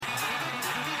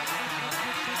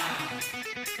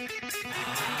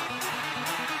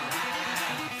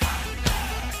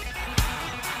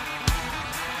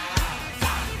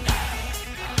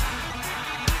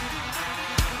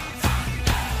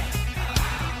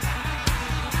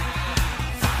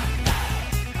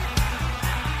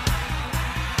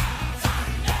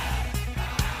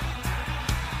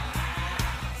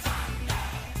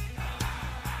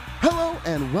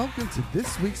and welcome to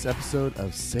this week's episode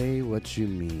of Say What You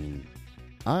Mean.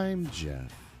 I'm Jeff.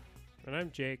 And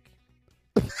I'm Jake.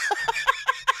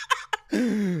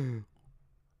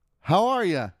 How are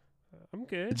you? I'm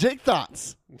good. Jake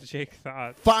Thoughts. Jake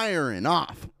thought. Firing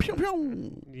off. Pew,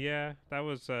 pew. Yeah, that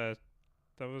was a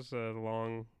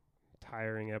long,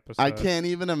 tiring episode. I can't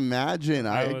even imagine.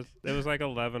 It was like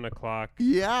 11 o'clock.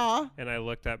 Yeah. And I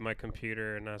looked at my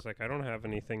computer and I was like, I don't have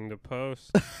anything to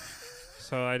post.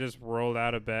 So I just rolled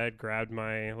out of bed, grabbed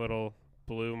my little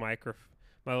blue microphone.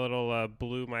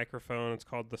 It's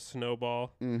called the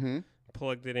Snowball. Mm-hmm.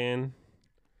 Plugged it in.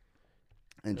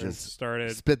 And just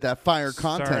started spit that fire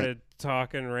content. Started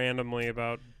talking randomly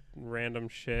about random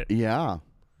shit. Yeah.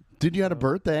 Dude, you had a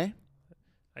birthday.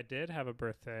 I did have a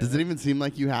birthday. Does it even seem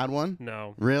like you had one?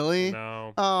 No. Really?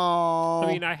 No. Oh. I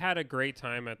mean, I had a great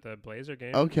time at the Blazer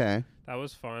game. Okay. That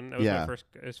was fun. That was my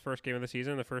first game of the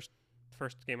season. The first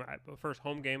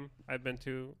home game I've been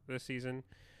to this season.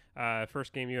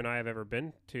 First game you and I have ever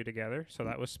been to together. So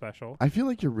that was special. I feel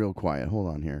like you're real quiet. Hold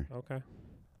on here. Okay.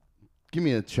 Give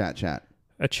me a chat.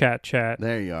 A chat.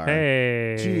 There you are.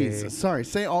 Hey. Jesus. Sorry.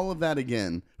 Say all of that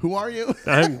again. Who are you?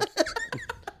 I'm.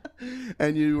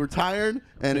 And you were tired,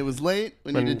 and it was late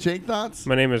when you did Jake Thoughts?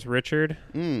 My name is Richard.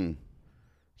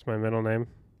 It's my middle name.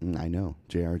 I know.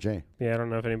 JRJ. Yeah, I don't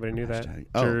know if anybody knew that.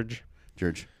 George.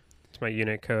 It's my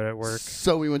unit code at work.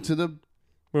 So we went to the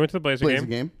Blazer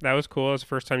game. That was cool. It was the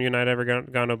first time you and I had ever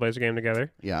gone to a Blazer game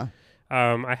together. Yeah.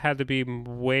 I had to be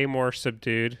way more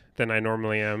subdued than I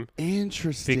normally am.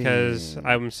 Interesting. Because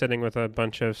I'm sitting with a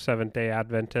bunch of Seventh-day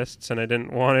Adventists, and I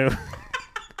didn't want to.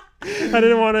 I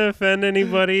didn't want to offend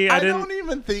anybody. I don't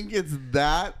even think it's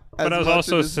that. But I was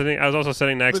also sitting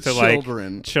next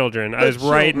to children. I was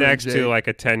right next to like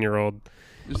a 10-year-old.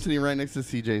 You're sitting right next to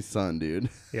CJ's son, dude.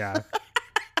 Yeah.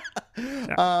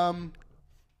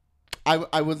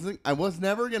 I was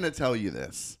never gonna tell you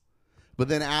this. But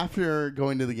then after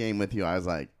going to the game with you, I was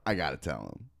like, I got to tell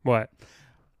him. What?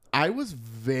 I was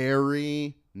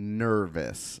very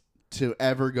nervous to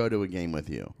ever go to a game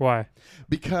with you. Why?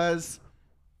 Because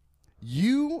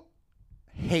you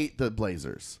hate the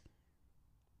Blazers.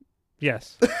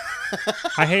 Yes.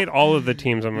 I hate all of the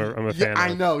teams I'm a fan of.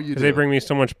 I know you do. They bring me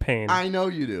so much pain. I know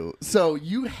you do. So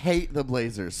you hate the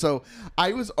Blazers. So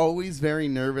I was always very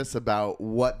nervous about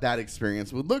what that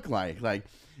experience would look like. Like,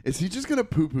 is he just going to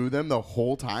poo-poo them the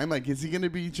whole time? Like, is he going to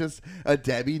be just a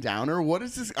Debbie Downer? What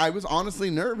is this? I was honestly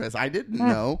nervous. I didn't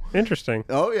know. Interesting.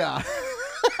 Oh, yeah.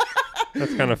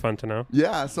 That's kind of fun to know.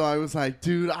 Yeah, so I was like,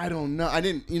 dude, I don't know. I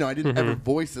didn't ever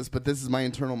voice this, but this is my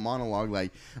internal monologue.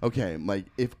 Like, okay, like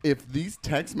if these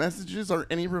text messages are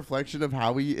any reflection of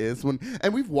how he is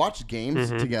and we've watched games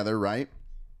together, right?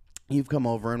 You've come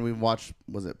over and we've watched,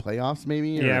 was it playoffs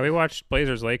maybe? Yeah, we watched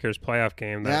Blazers-Lakers playoff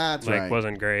game that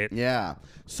wasn't great. Yeah.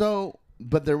 So,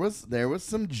 but there was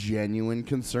some genuine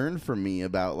concern for me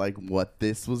about like what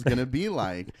this was going to be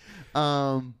like.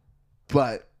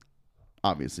 But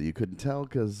obviously you couldn't tell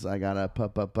because I got a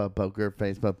poker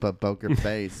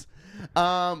face.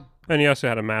 And you also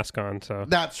had a mask on, so.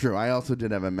 That's true. I also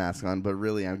did have a mask on, but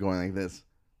really I'm going like this.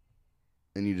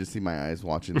 And you just see my eyes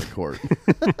watching the court.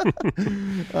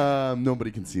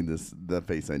 Nobody can see the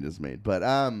face I just made. But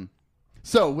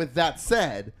so with that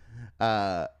said,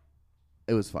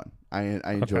 it was fun. I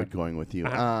enjoyed going with you.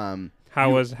 How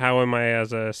am I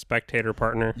as a spectator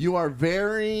partner? You are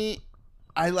very.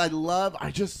 I love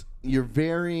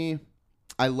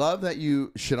that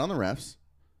you shit on the refs.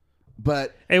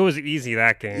 But it was easy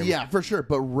that game. Yeah, for sure.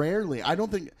 But rarely. I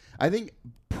think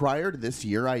prior to this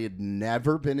year, I had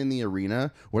never been in the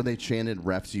arena where they chanted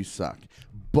refs, you suck.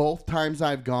 Both times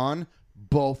I've gone,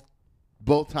 both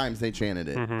times they chanted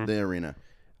it, the arena.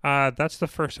 That's the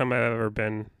first time I've ever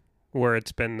been where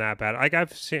it's been that bad. Like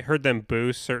I've heard them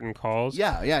boo certain calls.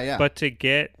 Yeah. But to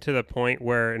get to the point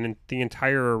where the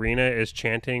entire arena is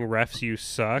chanting refs, you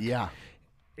suck. Yeah.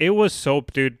 It was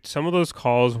dude, some of those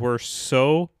calls were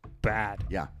so bad.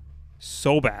 Yeah.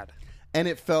 So bad. And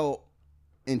it felt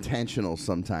intentional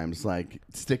sometimes, like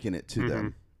sticking it to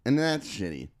them. And that's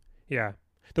shitty. Yeah.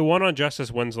 The one on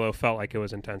Justice Winslow felt like it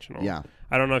was intentional. Yeah.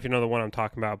 I don't know if you know the one I'm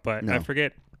talking about, but I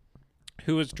forget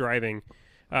who was driving.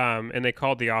 And they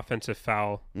called the offensive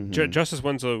foul. Justice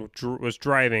Winslow was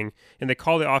driving, and they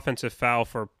called the offensive foul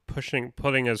for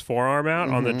putting his forearm out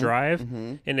on the drive,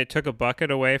 and it took a bucket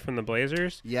away from the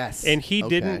Blazers. Yes. And he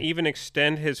didn't even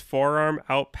extend his forearm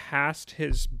out past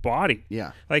his body.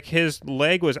 Yeah. Like his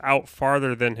leg was out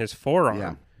farther than his forearm.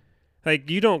 Yeah. Like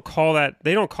you don't call that.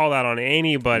 They don't call that on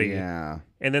anybody. Yeah.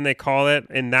 And then they call it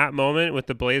in that moment with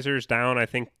the Blazers down, I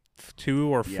think 2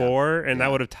 or 4, and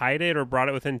that would have tied it or brought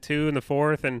it within 2 in the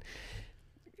fourth. And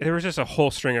there was just a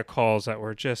whole string of calls that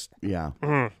were just that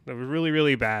were really,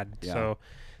 really bad. Yeah. So,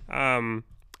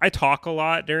 I talk a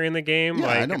lot during the game. Yeah,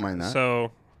 like, I don't mind that.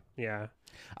 So, yeah.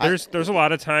 There's a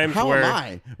lot of times How where am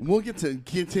I? We'll get to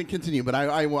continue, but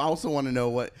I also want to know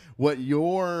what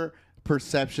your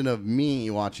perception of me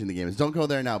watching the game is. Don't go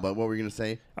there now, but what were you going to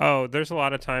say? Oh, there's a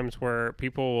lot of times where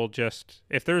people will just,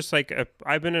 if there's like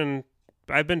I've been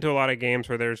to a lot of games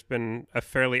where there's been a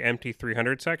fairly empty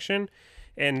 300 section,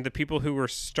 and the people who were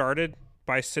started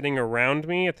by sitting around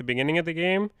me at the beginning of the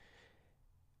game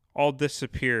all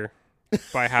disappear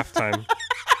by halftime.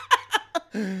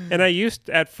 And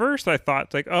at first I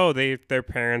thought like, oh, they're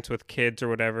parents with kids or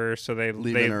whatever, so they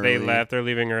left, they're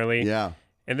leaving early. Yeah.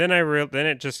 And then then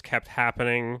it just kept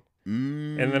happening.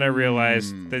 And then I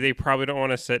realized that they probably don't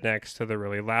want to sit next to the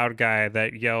really loud guy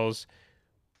that yells,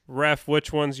 "Ref,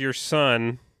 which one's your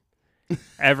son?"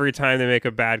 every time they make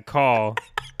a bad call.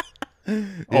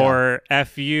 Or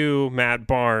 "F you, Matt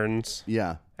Barnes."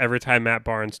 Yeah. Every time Matt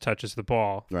Barnes touches the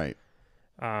ball. Right.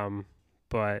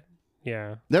 But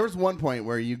yeah. There was one point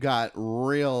where you got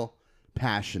real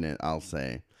passionate, I'll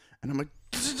say. And I'm like,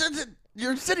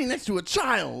 you're sitting next to a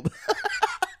child.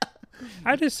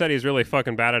 I just said he's really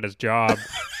fucking bad at his job.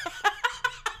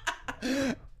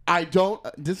 I don't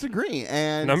disagree.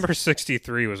 And number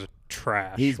 63 was a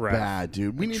trash He's ref. bad,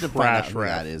 dude. We need to find out who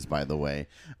that is, by the way.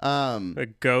 The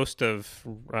ghost of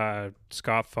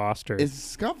Scott Foster. Is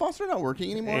Scott Foster not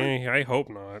working anymore? I hope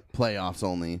not. Playoffs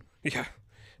only. Yeah.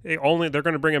 They're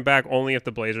going to bring him back only if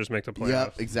the Blazers make the playoffs.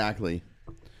 Yep, exactly.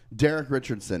 Derek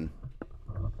Richardson.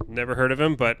 Never heard of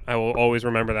him, but I will always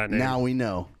remember that name. Now we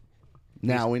know.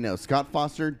 Scott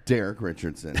Foster, Derek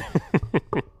Richardson.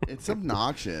 It's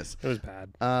obnoxious. It was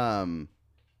bad.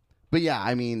 But yeah,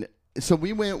 I mean, so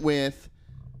we went with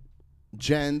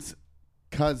Jen's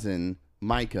cousin,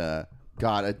 Micah,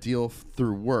 got a deal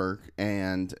through work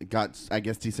and got, I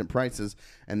guess, decent prices,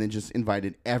 and then just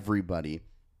invited everybody.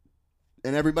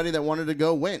 And everybody that wanted to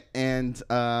go went. And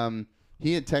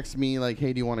he had texted me like,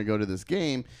 "Hey, do you want to go to this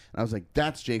game?" And I was like,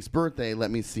 "That's Jake's birthday.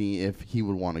 Let me see if he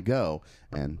would want to go."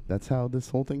 And that's how this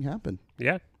whole thing happened.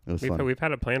 Yeah. It was fun. We've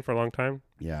had it planned for a long time.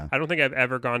 Yeah. I don't think I've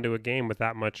ever gone to a game with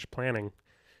that much planning.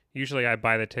 Usually I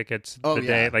buy the tickets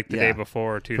the day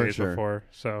before or 2 days before.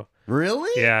 So really?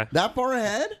 Yeah. That far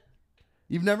ahead?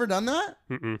 You've never done that?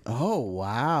 Mm-mm. Oh,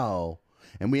 wow.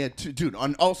 And we had two, dude,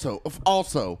 also,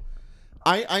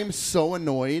 I'm so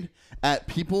annoyed at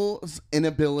people's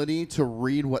inability to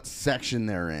read what section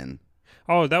they're in.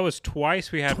 Oh, that was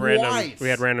twice we had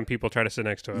random people try to sit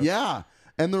next to us. Yeah.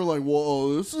 And they're like,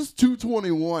 "Well, this is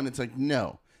 221." It's like,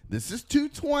 no, this is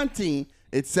 220.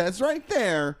 It says right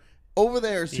there. Over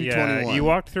there is 221. Yeah, you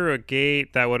walked through a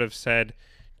gate that would have said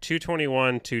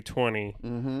 221, 220.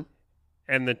 Mm-hmm.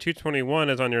 And the 221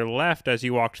 is on your left as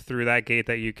you walked through that gate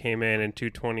that you came in, and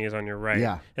 220 is on your right.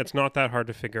 Yeah. It's not that hard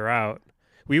to figure out.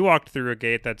 We walked through a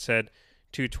gate that said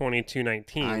 220,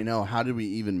 219. I know. How did we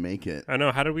even make it? I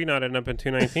know. How did we not end up in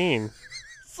 219?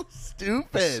 So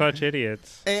stupid. Such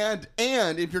idiots. And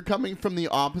if you're coming from the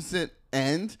opposite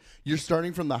end, you're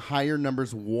starting from the higher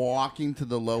numbers, walking to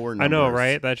the lower numbers. I know,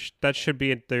 right? That should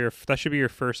be your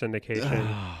first indication.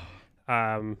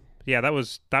 Yeah, that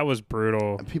was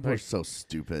brutal. People are so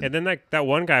stupid. And then that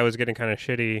one guy was getting kind of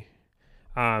shitty.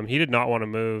 He did not want to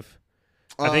move.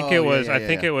 I think it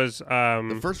was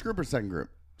the first group or second group?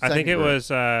 I think it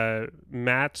was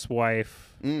Matt's wife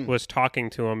was talking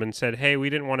to him and said, "Hey, we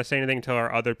didn't want to say anything until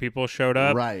our other people showed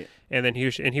up." Right. And then he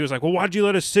was like, "Well, why'd you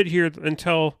let us sit here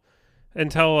until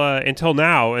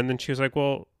now?" And then she was like,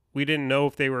 "Well, we didn't know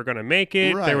if they were going to make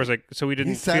it." Right. There was like, so we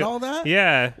didn't. He said all that?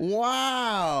 Yeah.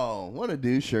 Wow. What a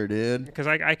doucher, dude. Because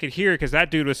I could hear because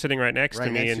that dude was sitting right next to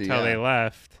me until they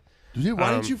left. Dude,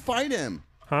 why didn't you fight him?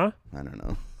 Huh? I don't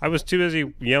know. I was too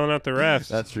busy yelling at the refs.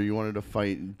 That's true. You wanted to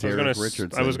fight Derek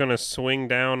Richardson. I was going to swing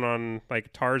down on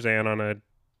like Tarzan on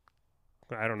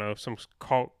some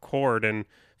cord and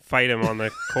fight him on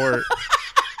the court.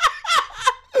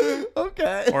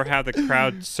 Okay. Or have the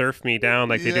crowd surf me down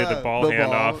like they did the ball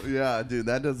handoff. Yeah, dude,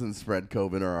 that doesn't spread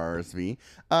COVID or RSV.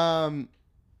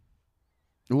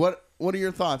 What are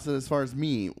your thoughts as far as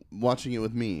me watching it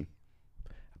with me?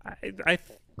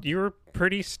 You're a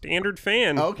pretty standard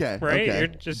fan. Okay. Right? Okay. You're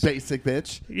just basic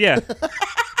bitch. Yeah.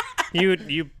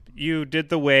 You did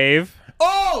the wave.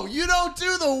 Oh, you don't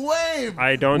do the wave.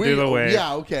 I don't do the wave.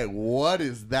 Yeah, okay. What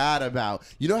is that about?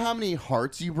 You know how many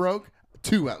hearts you broke?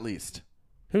 2 at least.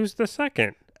 Who's the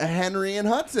second? Henry and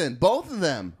Hudson. Both of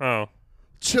them. Oh.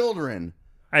 Children.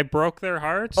 I broke their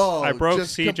hearts? Oh, I broke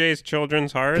CJ's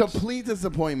children's hearts? Complete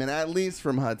disappointment, at least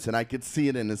from Hudson. I could see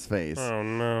it in his face. Oh,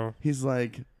 no. He's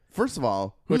like, First of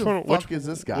all, who the fuck is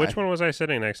this guy? Which one was I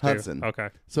sitting next Hudson. to? Okay.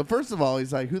 So first of all,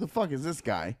 he's like, who the fuck is this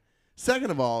guy? Second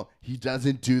of all, he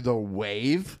doesn't do the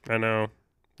wave. I know.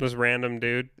 This random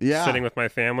dude sitting with my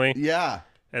family. Yeah.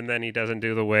 And then he doesn't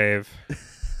do the wave.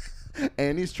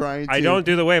 And he's trying to... I don't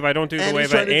do the wave. I don't do the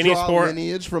wave at any sport. And he's trying to draw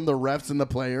lineage from the refs and the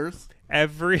players.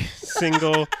 Every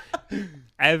single...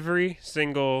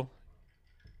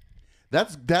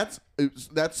 That's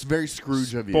very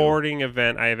Scrooge of you. Sporting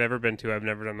event I have ever been to, I've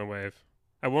never done the wave.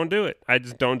 I won't do it. I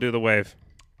just don't do the wave.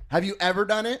 Have you ever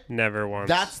done it? Never once.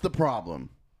 That's the problem.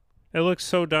 It looks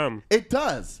so dumb. It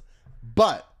does.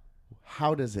 But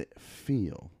how does it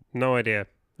feel? No idea.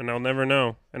 And I'll never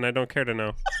know. And I don't care to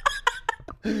know.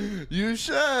 You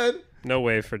should. No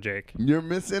wave for Jake. You're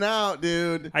missing out,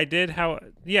 dude. I did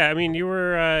yeah, I mean, you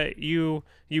were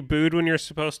you booed when you're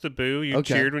supposed to boo. You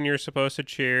cheered when you're supposed to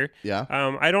cheer. Yeah.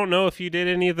 I don't know if you did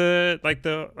any of the like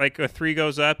a 3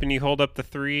 goes up and you hold up the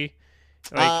 3.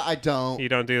 I don't. You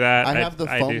don't do that. I have the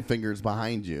foam fingers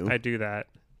behind you. I do that.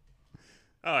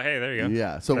 Oh, hey, there you go.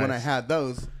 Yeah. So nice. When I had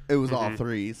those, it was all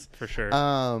 3s. For sure.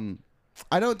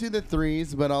 I don't do the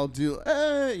 3s, but I'll do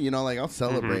I'll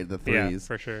celebrate the 3s. Yeah,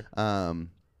 for sure.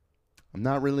 I'm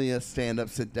not really a stand-up,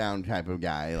 sit-down type of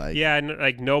guy.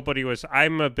 Nobody was.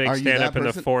 I'm a big stand-up in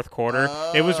the fourth quarter.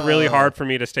 Oh. It was really hard for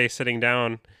me to stay sitting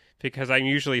down because I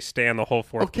usually stand the whole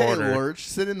fourth quarter. Okay, Lurch,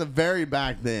 sit in the very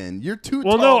back then. You're too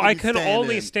tall. Well, no, I can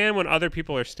only stand when other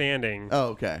people are standing. Oh,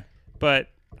 okay. But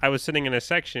I was sitting in a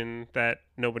section that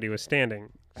nobody was standing.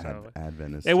 So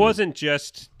Adventist. It wasn't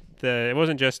just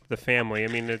the family. I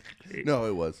mean, no,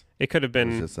 it was. It could have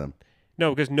been. It was just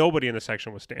No, because nobody in the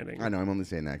section was standing. I know. I'm only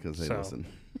saying that because they listen.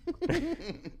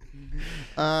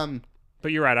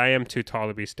 But you're right. I am too tall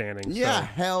to be standing. Yeah, so.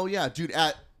 hell yeah. Dude,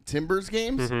 at Timbers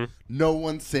games, no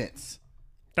one sits.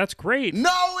 That's great.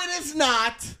 No, it is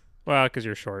not. Well, because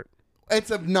you're short. It's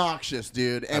obnoxious,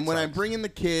 dude. And when I bring in the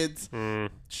kids,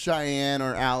 Cheyenne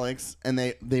or Alex, and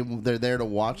they're there to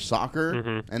watch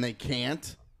soccer, and they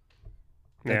can't.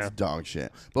 It's dog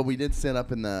shit. But we did sit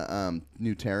up in the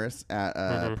new terrace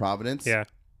at Providence. Yeah.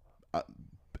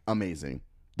 Amazing.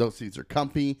 Those seats are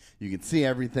comfy. You can see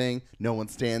everything. No one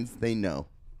stands. They know.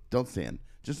 Don't stand.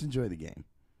 Just enjoy the game.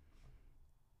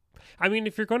 I mean,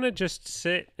 if you're going to just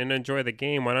sit and enjoy the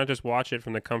game, why not just watch it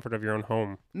from the comfort of your own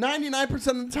home? 99%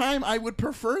 of the time, I would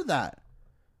prefer that.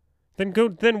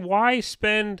 Then why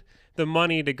spend the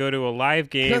money to go to a live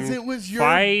game? Because it was your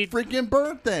freaking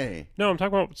birthday. No, I'm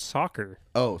talking about soccer.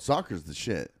 Oh, soccer's the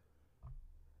shit.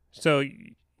 So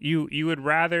you would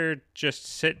rather just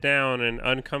sit down in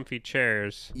uncomfy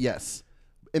chairs? Yes.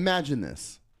 Imagine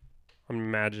this. I'm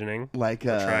imagining. Like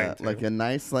a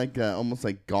nice, almost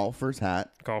like golfer's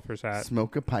hat. Golfer's hat.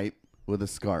 Smoke a pipe with a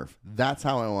scarf. That's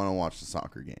how I want to watch the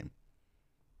soccer game.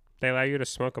 They allow you to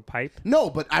smoke a pipe? No,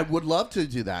 but I would love to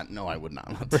do that. No, I would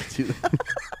not love to do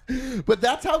that. But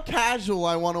that's how casual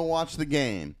I want to watch the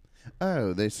game.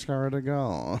 Oh, they scored a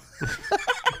goal.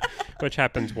 Which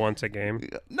happens once a game.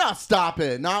 No, stop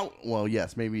it.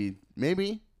 Yes,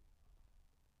 maybe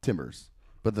Timbers.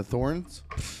 But the Thorns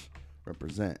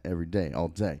represent every day, all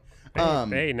day.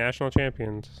 Hey, national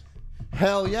champions.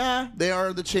 Hell yeah, they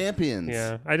are the champions.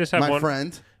 Yeah, I just have my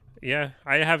friend. Yeah,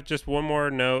 I have just one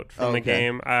more note from the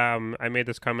game. I made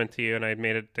this comment to you, and I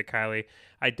made it to Kylie.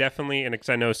 I definitely, and because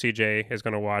I know CJ is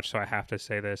going to watch, so I have to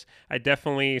say this. I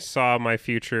definitely saw my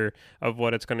future of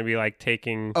what it's going to be like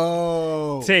taking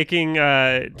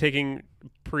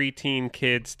preteen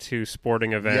kids to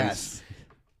sporting events. Yes.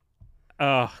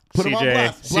 Oh, Put him on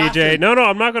blast. CJ. No,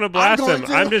 I'm not going to blast him.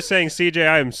 I'm just saying, CJ,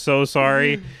 I am so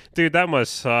sorry. Dude, that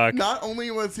must suck. Not only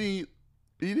was he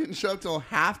didn't show up till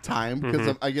halftime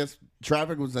because I guess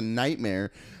traffic was a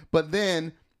nightmare. But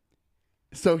then,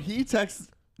 so he texts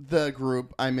the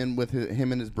group I'm in with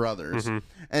him and his brothers,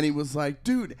 and he was like,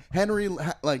 "Dude, Henry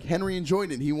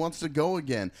enjoyed it. He wants to go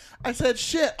again." I said,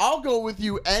 "Shit, I'll go with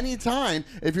you anytime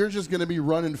if you're just gonna be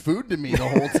running food to me the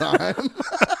whole time.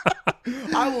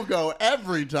 I will go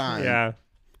every time." Yeah.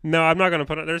 No, I'm not going to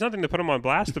put it. There's nothing to put him on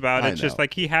blast about. It's just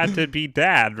like he had to be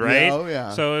dad, right? Yeah, oh,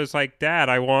 yeah. So it was like, Dad,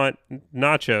 I want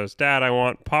nachos. Dad, I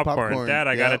want popcorn. Dad,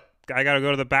 I gotta go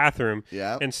to the bathroom.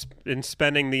 Yeah. And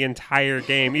spending the entire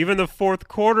game, even the fourth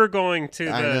quarter, going to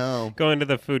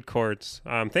the food courts.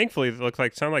 Thankfully,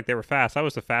 it sounded like they were fast. That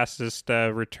was the fastest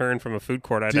return from a food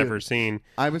court I'd ever seen.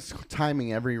 I was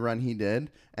timing every run he did,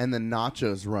 and the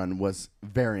nachos run was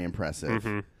very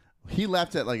impressive. He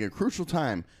left at like a crucial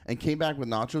time and came back with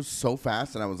nachos so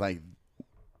fast, and I was like,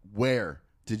 where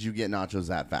did you get nachos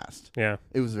that fast? Yeah.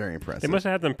 It was very impressive. They must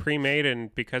have had them pre-made,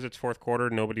 and because it's fourth quarter,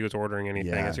 nobody was ordering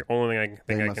anything. It's the only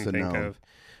thing I can think of.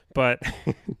 But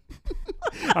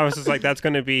I was just like, that's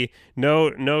going to be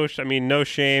no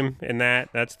shame in that.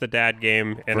 That's the dad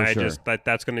game, and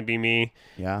that's going to be me.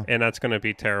 Yeah, and that's going to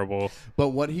be terrible. But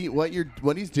what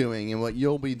he's doing and what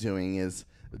you'll be doing is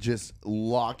just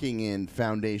locking in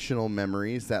foundational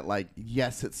memories that, like,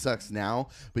 yes, it sucks now,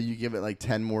 but you give it like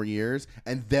 10 more years,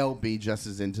 and they'll be just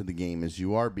as into the game as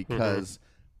you are because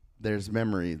there's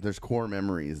core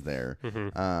memories there.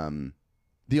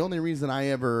 The only reason I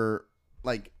ever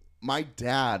my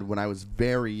dad, when I was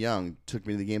very young, took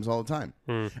me to the games all the time.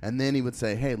 And then he would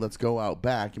say, hey, let's go out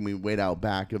back. And we wait out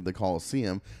back of the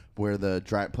Coliseum where the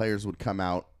players would come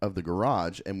out of the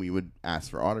garage and we would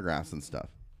ask for autographs and stuff.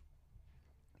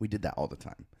 We did that all the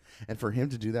time. And for him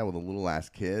to do that with a little ass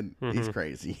kid, he's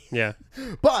crazy. Yeah.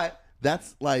 But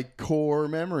that's like core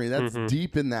memory. That's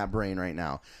deep in that brain right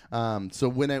now. So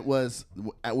when it was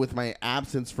with my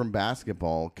absence from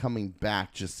basketball, coming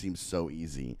back just seems so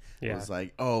easy. Yeah. It was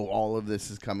like, oh, all of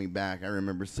this is coming back. I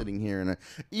remember sitting here and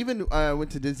even I went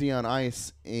to Disney on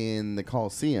Ice in the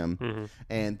Coliseum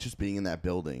and just being in that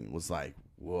building was like,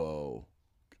 whoa.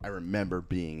 I remember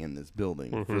being in this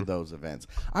building for those events.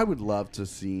 I would love to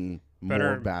see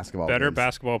more basketball. Better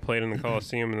basketball played in the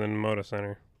Coliseum than Moda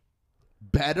Center.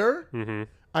 Better?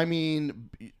 I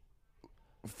mean,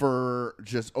 for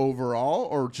just overall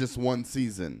or just one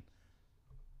season?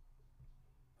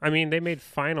 I mean, they made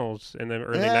finals in the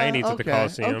early 90s at the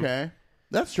Coliseum. Okay,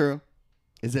 that's true.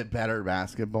 Is it better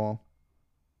basketball?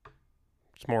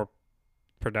 It's more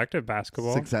productive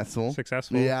basketball. Successful.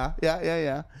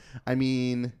 Yeah. I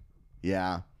mean,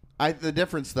 yeah. The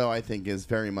difference, though, I think, is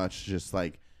very much just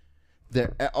like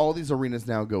all these arenas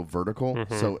now go vertical,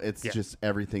 so it's just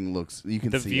everything looks. You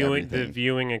can see everything. The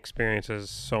viewing experience is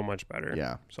so much better.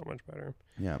 Yeah, so much better.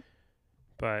 Yeah,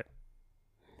 but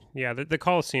yeah, the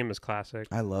Coliseum is classic.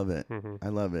 I love it. I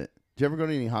love it. Do you ever go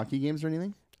to any hockey games or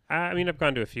anything? I mean, I've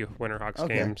gone to a few Winterhawks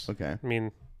games. Okay. I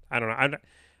mean, I don't know.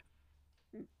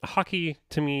 Hockey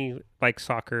to me, like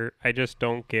soccer, I just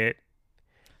don't get.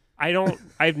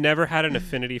 I've never had an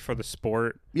affinity for the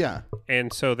sport. Yeah.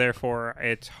 And so therefore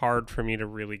it's hard for me to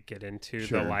really get into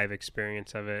the live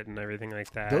experience of it and everything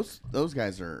like that. Those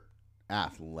guys are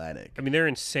athletic. I mean, they're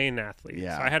insane athletes.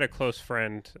 Yeah. I had a close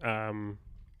friend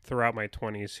throughout my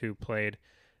 20s who played.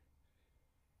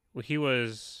 I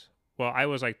was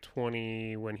like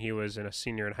 20 when he was a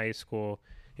senior in high school,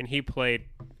 and he played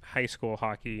high school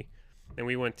hockey, and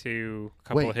we went to a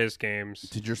couple of his games.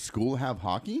 Did your school have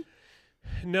hockey?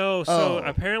 No, so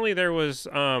apparently there was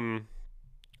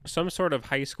some sort of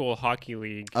high school hockey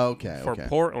league for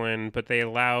Portland, but they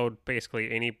allowed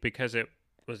basically because it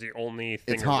was the only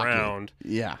thing around.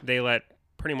 Yeah. They let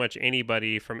pretty much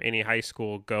anybody from any high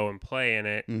school go and play in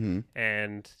it.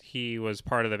 And he was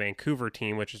part of the Vancouver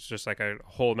team, which is just like a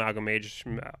whole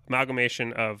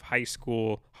amalgamation of high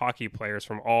school hockey players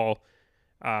from all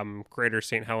Greater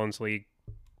St. Helens League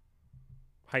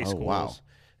high schools. Wow.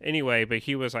 Anyway, but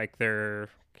he was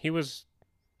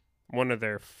one of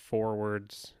their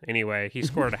forwards. Anyway, he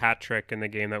scored a hat trick in the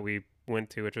game that we went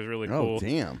to, which was really cool. Oh,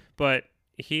 damn. But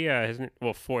he, his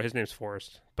name's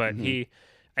Forrest, but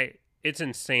it's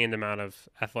insane the amount of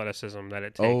athleticism that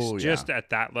it takes just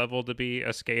at that level to be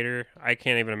a skater. I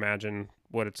can't even imagine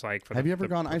what it's like for Have you ever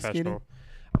gone ice skating?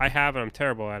 I have, and I'm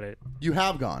terrible at it. You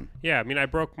have gone? Yeah, I mean, I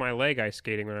broke my leg ice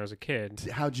skating when I was a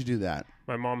kid. How'd you do that?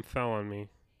 My mom fell on me.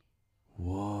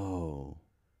 Whoa.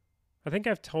 I think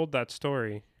I've told that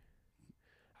story.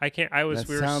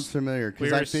 Sounds familiar,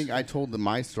 because I think I told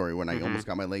my story when I almost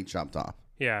got my leg chopped off.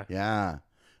 Yeah. Yeah.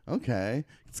 Okay.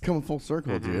 It's coming full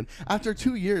circle, dude. After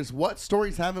 2 years, what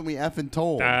stories haven't we effing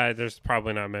told? There's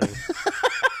probably not many.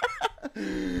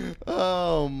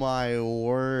 Oh, my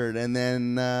word. And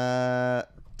then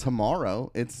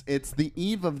tomorrow, it's the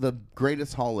eve of the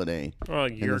greatest holiday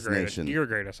in this nation. Your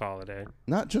greatest holiday.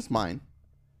 Not just mine.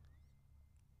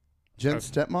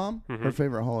 Jen's stepmom, her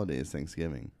favorite holiday is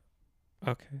Thanksgiving.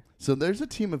 Okay. So there's a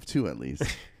team of two at least.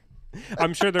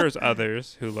 I'm sure there's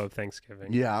others who love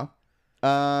Thanksgiving. Yeah.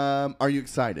 Are you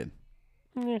excited?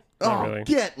 Not really.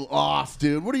 Get lost,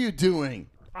 dude. What are you doing?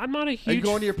 I'm not a huge... Are you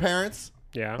going to your parents?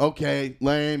 Yeah. Okay,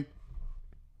 lame.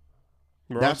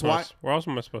 Where else am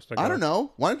I supposed to go? I don't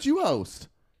know. Why don't you host?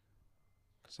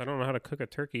 Because I don't know how to cook a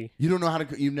turkey. You don't know how to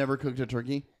cook? You've never cooked a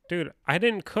turkey? Dude, I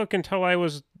didn't cook until I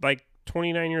was like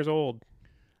 29 years old.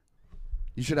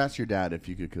 You should ask your dad if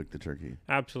you could cook the turkey.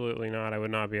 Absolutely not. I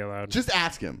would not be allowed. Just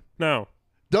ask him. No.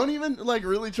 Don't even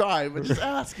really try, but just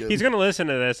ask him. He's going to listen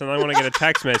to this, and I want to get a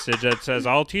text message that says,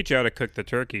 I'll teach you how to cook the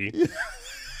turkey.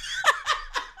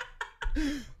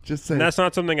 Just say. And that's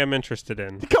not something I'm interested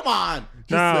in. Come on.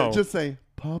 Just say,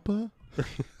 Papa?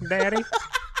 Daddy?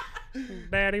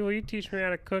 Daddy, will you teach me how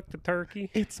to cook the turkey?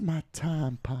 It's my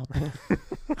time, Papa.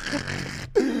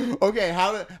 Okay,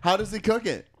 how does he cook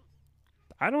it?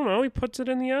 I don't know. He puts it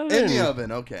in the oven. In the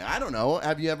oven. Okay, I don't know.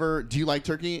 Do you like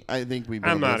turkey? I think we've.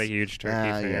 I'm not a huge turkey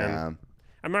fan. Yeah.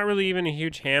 I'm not really even a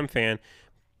huge ham fan.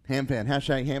 Ham fan.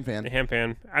 Hashtag ham fan. Ham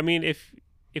fan. I mean,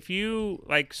 if you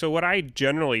like, so what I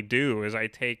generally do is I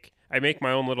make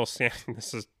my own little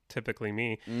this is typically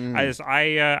me.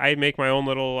 I make my own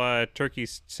little turkey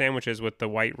sandwiches with the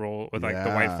white roll, with like the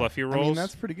white fluffy rolls. I mean,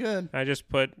 that's pretty good. I just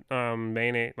put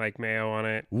mayonnaise, like mayo on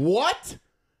it. What?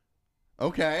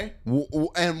 Okay.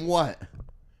 And what?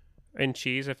 And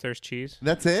cheese, if there's cheese.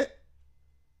 That's it?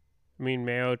 I mean,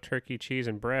 mayo, turkey, cheese,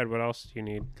 and bread. What else do you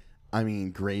need? I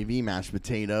mean, gravy, mashed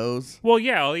potatoes. Well,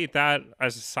 yeah, I'll eat that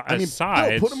as sides.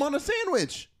 No, put them on a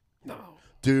sandwich. No.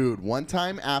 Dude, one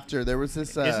time after there was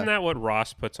this... Isn't that what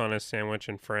Ross puts on his sandwich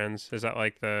in Friends? Is that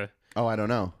like the... Oh, I don't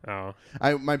know. Oh.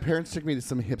 My parents took me to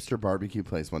some hipster barbecue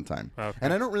place one time. Okay.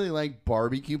 And I don't really like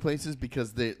barbecue places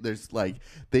because they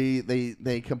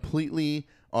completely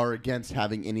are against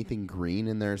having anything green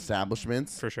in their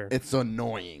establishments. For sure. It's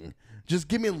annoying. Just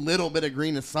give me a little bit of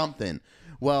green of something.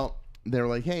 Well, they were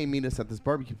like, hey, meet us at this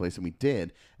barbecue place, and we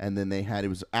did. And then it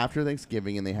was after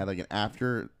Thanksgiving, and they had like an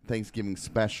after Thanksgiving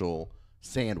special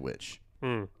sandwich.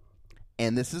 And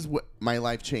this is what my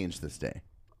life changed this day.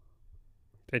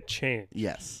 It changed.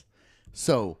 Yes.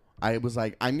 So I was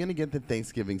like, I'm going to get the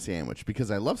Thanksgiving sandwich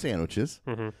because I love sandwiches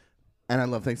and I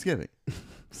love Thanksgiving.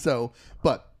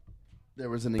 But there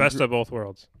was an best of both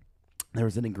worlds. There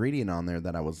was an ingredient on there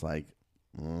that I was like,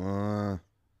 I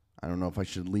don't know if I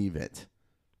should leave it,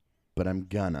 but I'm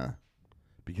gonna,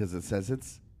 because it says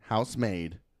it's house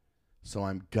made. So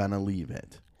I'm gonna leave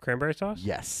it. Cranberry sauce?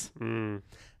 Yes. And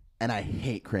I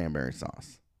hate cranberry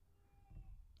sauce.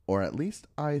 Or at least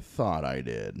I thought I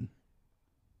did.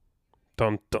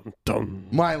 Dun, dun, dun.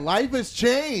 My life has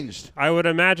changed. I would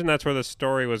imagine that's where the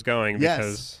story was going. Because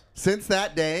yes. Since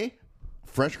that day,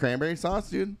 fresh cranberry sauce,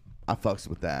 dude, I fucks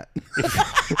with that.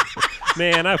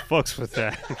 Man, I fucks with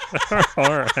that.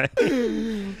 All right.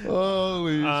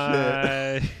 Holy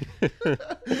shit.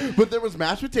 But there was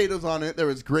mashed potatoes on it. There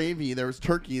was gravy. There was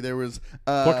turkey. There was...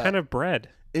 what kind of bread?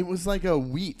 It was like a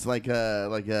wheat,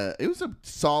 it was a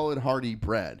solid, hearty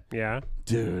bread. Yeah.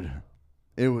 Dude,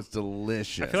 it was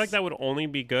delicious. I feel like that would only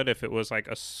be good if it was like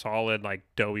a solid, like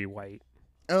doughy white.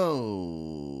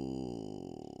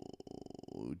 Oh,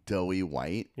 doughy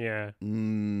white? Yeah.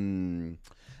 And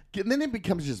then it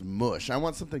becomes just mush. I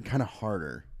want something kind of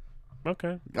harder.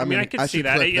 Okay. I mean, I could see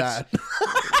that.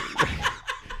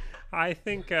 I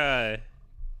think that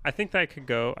could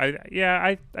go.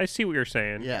 I see what you're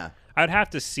saying. Yeah. I'd have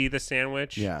to see the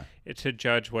sandwich to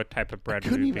judge what type of bread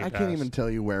would be best. I can't even tell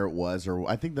you where it was, or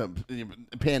I think the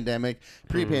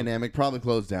pre-pandemic, probably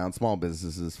closed down. Small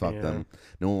businesses, fuck them.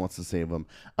 No one wants to save them.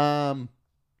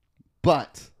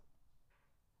 But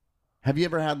have you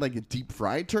ever had like a deep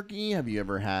fried turkey? Have you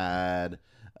ever had?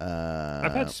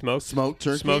 I've had smoked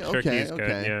turkey. Smoked turkey is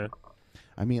good. Yeah.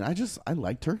 I mean, I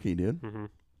like turkey, dude,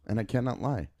 and I cannot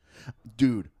lie,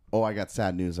 dude. Oh, I got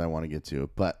sad news I want to get to,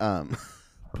 but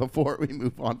before we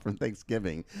move on from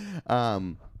Thanksgiving,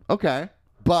 okay,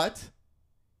 but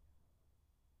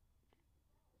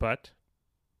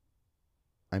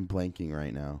I'm blanking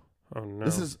right now. Oh no!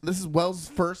 This is Wells'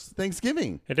 first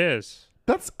Thanksgiving. It is.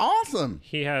 That's awesome.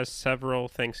 He has several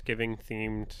Thanksgiving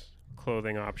themed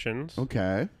clothing options.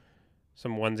 Okay.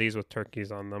 Some onesies with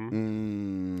turkeys on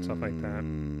them. Stuff like that.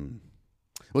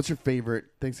 What's your favorite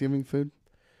Thanksgiving food?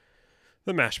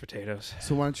 The mashed potatoes.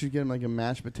 So why don't you get him like a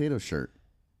mashed potato shirt?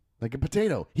 Like a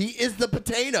potato. He is the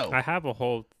potato. I have a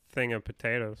whole thing of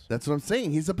potatoes. That's what I'm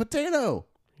saying. He's a potato.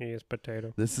 He is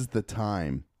potato. This is the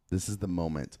time. This is the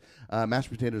moment.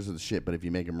 Mashed potatoes are the shit, but if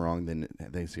you make them wrong, then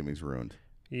Thanksgiving's ruined.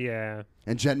 Yeah.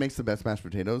 And Jen makes the best mashed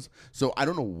potatoes, so I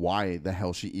don't know why the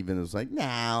hell she even was like,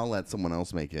 nah, I'll let someone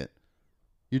else make it.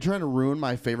 You're trying to ruin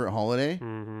my favorite holiday?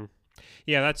 Mm-hmm.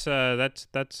 Yeah, that's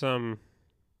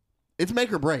It's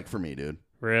make or break for me, dude.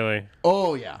 Really?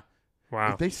 Oh, yeah.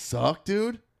 Wow. If they suck,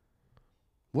 dude,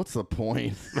 what's the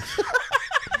point?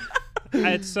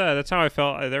 It's that's how I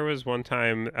felt. There was one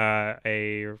time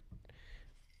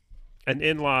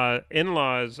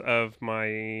in-laws of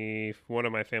one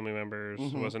of my family members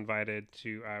was invited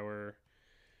to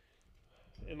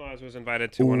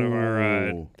one of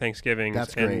our Thanksgivings.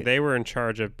 That's great. And they were in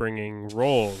charge of bringing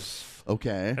rolls.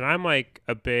 Okay. And I'm like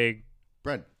a big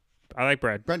bread. I like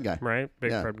bread. Bread guy. Right?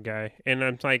 Big bread guy. And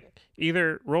I'm like,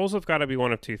 either rolls have got to be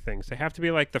one of two things. They have to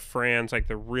be like the Fran's, like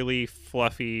the really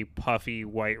fluffy, puffy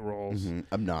white rolls.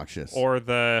 Obnoxious. Or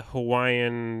the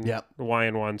Hawaiian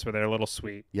ones where they're a little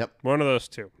sweet. Yep. One of those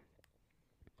two.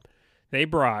 They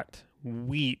brought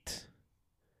wheat.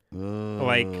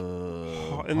 Like,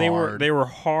 and they were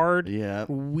hard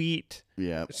wheat,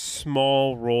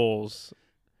 small rolls,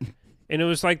 and it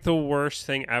was like the worst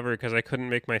thing ever because I couldn't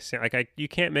make my you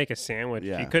can't make a sandwich.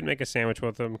 You couldn't make a sandwich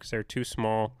with them because they're too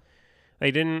small.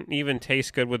 They didn't even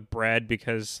taste good with bread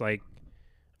because I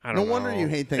don't know. No wonder you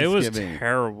hate Thanksgiving. It was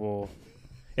terrible.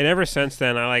 And ever since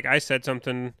then, I said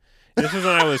something. This was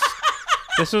when I was.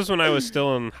 This was when I was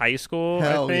still in high school,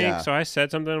 I think. Yeah. So I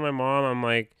said something to my mom. I'm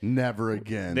like, never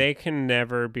again. They can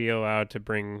never be allowed to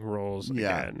bring rolls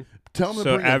again. Tell them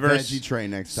to bring a veggie tray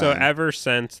next time. So ever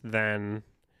since then,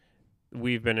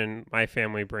 my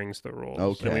family brings the rolls.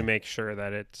 Okay. And we make sure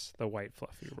that it's the white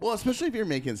fluffy roll. Well, especially if you're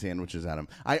making sandwiches at them.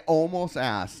 I almost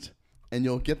asked, and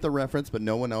you'll get the reference, but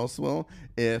no one else will,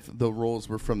 if the rolls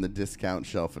were from the discount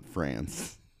shelf at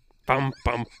France. Bum,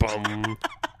 bum, bum.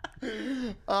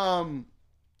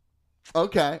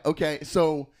 Okay.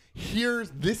 So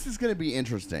this is going to be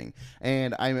interesting,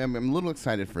 and I'm a little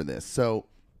excited for this. So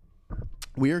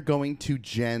we are going to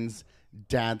Jen's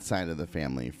dad's side of the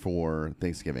family for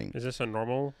Thanksgiving. Is this a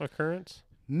normal occurrence?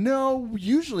 No,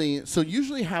 usually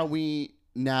how we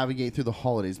navigate through the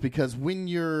holidays, because when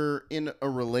you're in a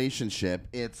relationship,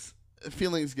 it's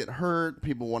feelings get hurt,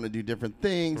 people want to do different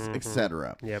things,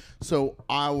 etc. Yep. So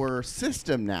our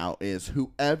system now is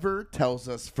whoever tells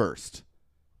us first.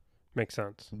 Makes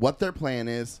sense. What their plan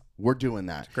is, we're doing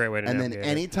that. It's a great way to And then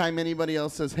anytime anybody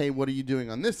else says, hey, what are you doing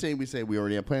on this day? We say, we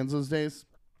already have plans those days.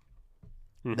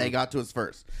 They got to us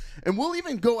first. And we'll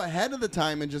even go ahead of the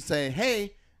time and just say,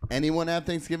 hey, anyone have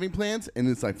Thanksgiving plans? And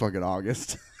it's like fucking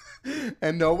August.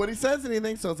 And nobody says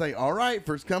anything. So it's like, all right,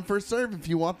 first come, first serve. If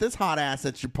you want this hot ass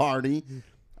at your party.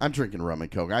 I'm drinking rum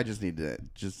and Coke. I just need to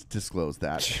just disclose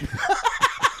that.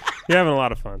 You're having a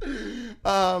lot of fun.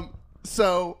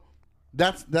 So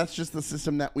that's just the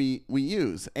system that we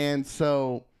use. And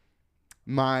so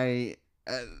my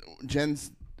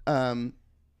Jen's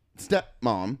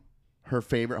stepmom, her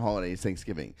favorite holiday is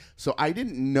Thanksgiving. So I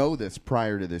didn't know this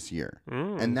prior to this year.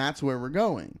 And that's where we're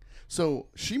going. So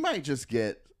she might just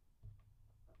get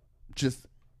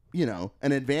an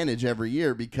advantage every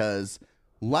year because,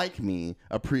 like me,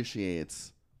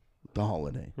 appreciates the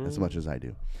holiday as much as I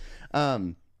do.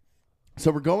 So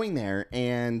we're going there,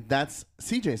 and that's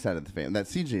CJ's side of the family.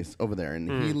 That's CJ's over there,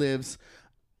 and he lives.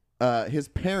 His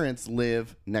parents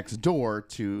live next door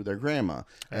to their grandma,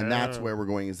 and that's where we're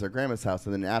going, is their grandma's house.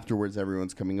 And then afterwards,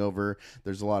 everyone's coming over.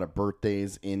 There's a lot of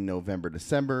birthdays in November,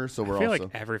 December. So I feel like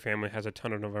every family has a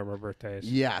ton of November birthdays.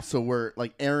 Yeah, so we're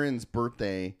like Aaron's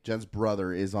birthday, Jen's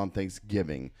brother, is on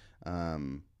Thanksgiving. I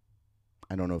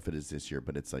don't know if it is this year,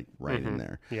 but it's like right in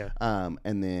there. Yeah.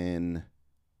 And then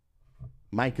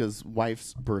Micah's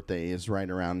wife's birthday is right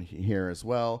around here as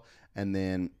well. And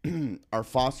then our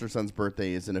foster son's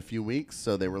birthday is in a few weeks.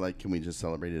 So they were like, can we just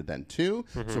celebrate it then too?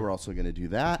 So we're also going to do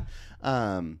that.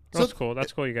 So that's cool.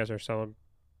 That's cool. You guys are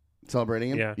celebrating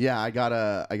him? Yeah. Yeah. I got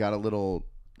a little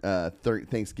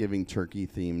Thanksgiving turkey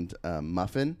themed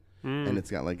muffin. And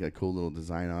it's got like a cool little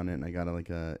design on it. And I got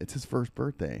it's his first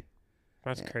birthday.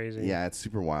 That's crazy. Yeah. It's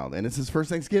super wild. And it's his first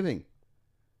Thanksgiving.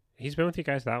 He's been with you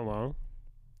guys that long?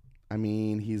 I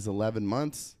mean, he's 11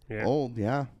 months old.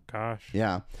 Yeah. Gosh.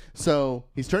 Yeah. So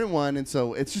he's turning 1, and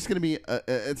so it's just gonna be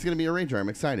a ranger. I'm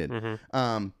excited.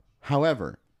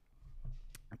 However,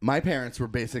 my parents were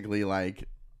basically like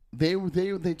they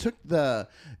took the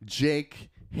Jake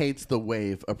hates the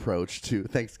wave approach to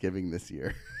Thanksgiving this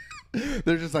year.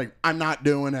 They're just like, I'm not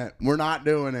doing it. We're not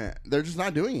doing it. They're just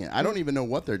not doing it. I don't even know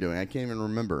what they're doing. I can't even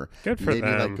remember. Good for them.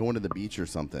 Maybe like going to the beach or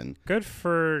something. Good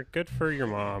for your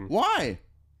mom. Why?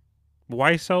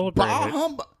 Why celebrate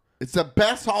it? It's the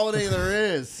best holiday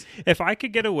there is. If I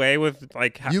could get away with,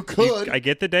 like... You could. I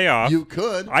get the day off. You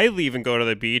could. I leave and go to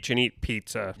the beach and eat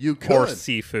pizza. You could. Or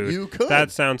seafood. You could.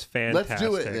 That sounds fantastic. Let's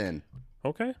do it then.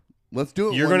 Okay. Let's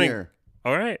do it year.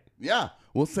 All right. Yeah.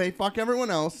 We'll say fuck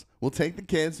everyone else. We'll take the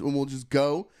kids and we'll just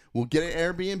go. We'll get an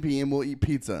Airbnb and we'll eat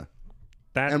pizza.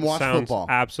 And watch football.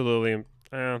 Absolutely.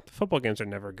 The football games are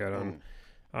never good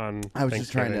on I was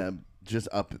just trying to... just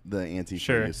up the ante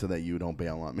for you so that you don't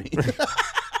bail on me.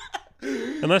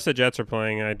 Unless the Jets are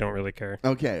playing, I don't really care.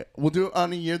 Okay. We'll do it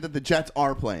on a year that the Jets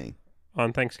are playing.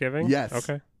 On Thanksgiving? Yes.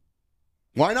 Okay.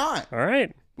 Why not? All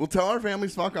right. We'll tell our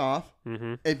families fuck off.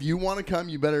 If you want to come,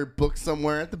 you better book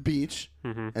somewhere at the beach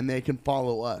and they can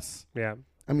follow us. Yeah.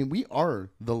 I mean, we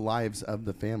are the lives of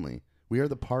the family. We are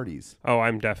the parties. Oh,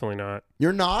 I'm definitely not.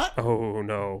 You're not? Oh,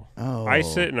 no. Oh. I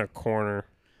sit in a corner.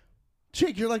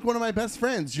 Jake, you're like one of my best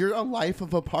friends. You're a life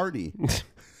of a party.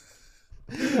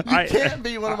 You can't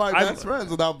be one of my best friends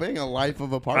without being a life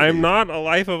of a party. I'm not a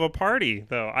life of a party,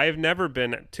 though. I've never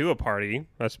been to a party.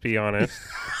 Let's be honest.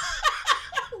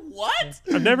 What?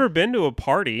 I've never been to a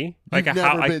party. You've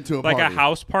never been to a party? Like a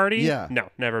house party? Yeah. No,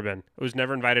 never been. I was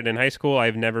never invited in high school.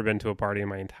 I've never been to a party in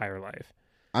my entire life.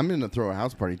 I'm going to throw a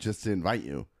house party just to invite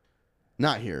you.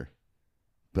 Not here,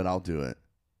 but I'll do it.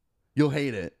 You'll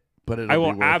hate it, but it'll I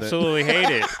will be worth absolutely it.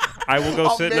 hate it. I will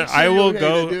go sit. I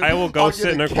will go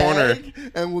sit in a corner,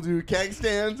 and we'll do keg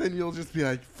stands, and you'll just be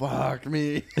like, "Fuck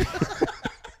me,"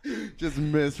 just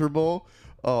miserable.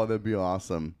 Oh, that'd be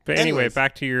awesome. But anyway,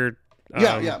 back to your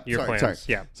plans.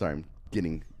 Sorry, I'm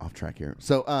getting off track here.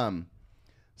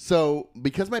 So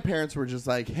because my parents were just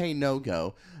like, "Hey, no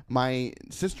go," my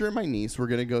sister and my niece were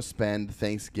gonna go spend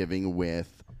Thanksgiving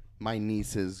with my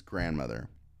niece's grandmother.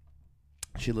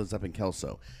 She lives up in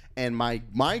Kelso. And my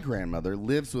grandmother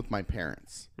lives with my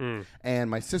parents. And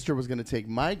my sister was going to take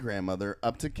my grandmother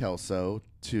up to Kelso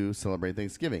to celebrate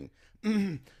Thanksgiving.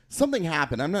 Something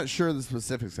happened. I'm not sure the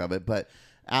specifics of it, but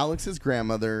Alex's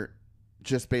grandmother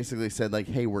just basically said, like,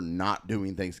 hey, we're not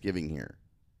doing Thanksgiving here.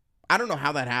 I don't know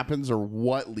how that happens or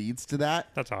what leads to that.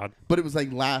 That's odd. But it was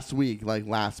like last week, like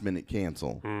last minute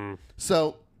cancel.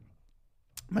 So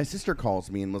my sister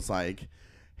calls me and was like,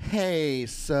 hey,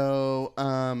 so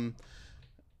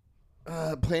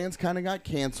plans kind of got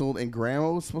canceled and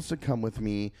grandma was supposed to come with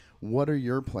me. What are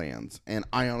your plans? And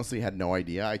I honestly had no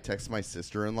idea. I texted my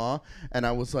sister-in-law and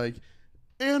I was like,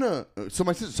 Anna. So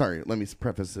my sister, sorry, let me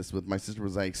preface this with my sister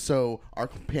was like, so our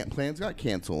plans got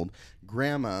canceled.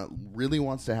 Grandma really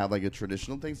wants to have like a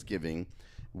traditional Thanksgiving.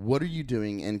 What are you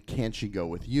doing? And can she go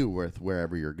with you with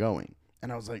wherever you're going?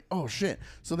 And I was like, oh, shit.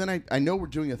 So then I know we're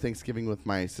doing a Thanksgiving with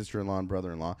my sister-in-law and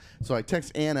brother-in-law. So I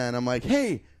text Anna, and I'm like,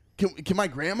 hey, can my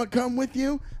grandma come with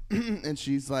you? And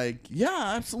she's like,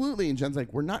 yeah, absolutely. And Jen's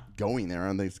like, we're not going there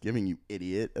on Thanksgiving, you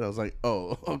idiot. And I was like,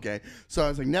 oh, okay. So I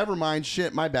was like, never mind.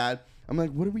 Shit, my bad. I'm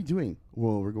like, what are we doing?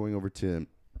 Well, we're going over to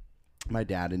my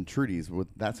dad and Trudy's with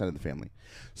that side of the family.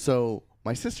 So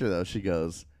my sister, though, she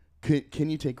goes, can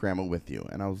you take grandma with you?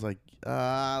 And I was like,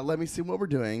 let me see what we're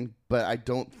doing, but I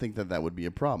don't think that would be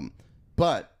a problem.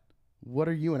 But what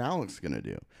are you and Alex going to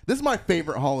do? This is my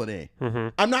favorite holiday.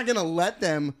 I'm not going to let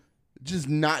them just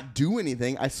not do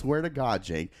anything. I swear to God,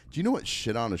 Jake. Do you know what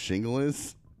shit on a shingle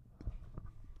is?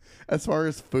 As far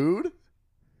as food?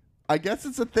 I guess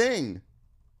it's a thing.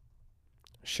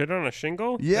 Shit on a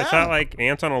shingle? Yeah. Is that like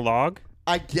ants on a log?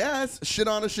 I guess shit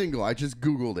on a shingle. I just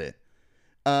Googled it.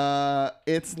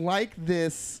 It's like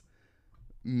this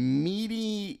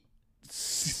meaty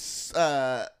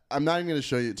I'm not even going to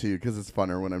show it to you because it's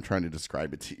funner when I'm trying to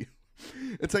describe it to you.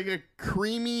 It's like a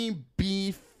creamy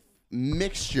beef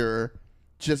mixture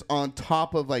just on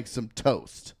top of like some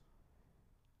toast.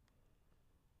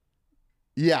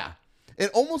 Yeah. It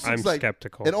almost looks I'm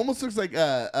skeptical. It almost looks like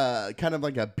a kind of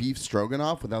like a beef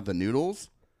stroganoff without the noodles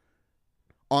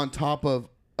on top of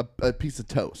a piece of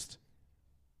toast.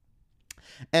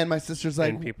 And my sister's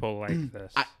like, and people like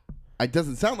this. It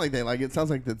doesn't sound like they like it. It sounds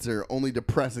like that's their only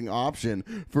depressing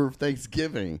option for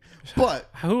Thanksgiving. But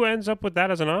who ends up with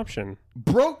that as an option?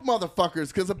 Broke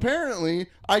motherfuckers, because apparently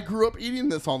I grew up eating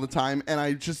this all the time and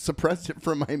I just suppressed it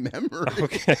from my memory.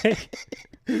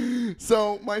 Okay.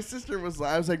 So my sister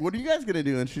I was like, what are you guys going to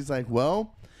do? And she's like,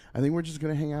 well, I think we're just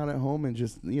going to hang out at home and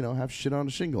just, have shit on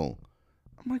a shingle.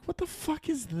 I'm like, what the fuck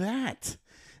is that?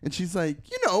 And she's like,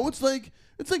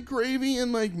 it's like gravy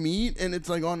and like meat and it's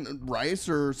like on rice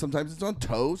or sometimes it's on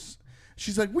toast.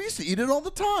 She's like, we used to eat it all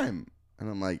the time. And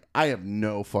I'm like, I have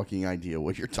no fucking idea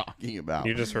what you're talking about.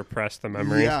 You just repressed the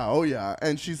memory. Yeah, oh yeah.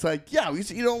 And she's like, yeah, we used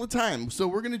to eat it all the time. So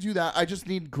we're going to do that. I just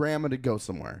need grandma to go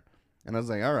somewhere. And I was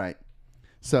like, all right.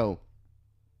 So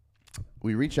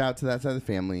we reach out to that side of the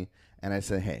family and I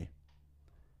said, hey,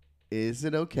 is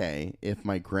it okay if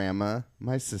my grandma,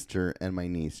 my sister, and my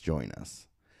niece join us?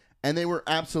 And they were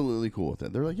absolutely cool with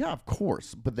it. They're like, yeah, of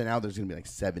course. But then now there's going to be like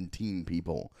 17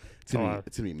 people. It's going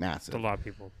to be massive. It's a lot of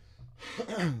people.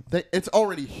 It's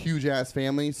already a huge-ass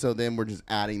family, so then we're just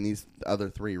adding these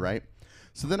other 3, right?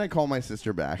 So then I call my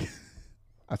sister back.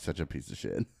 I'm such a piece of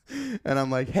shit. And I'm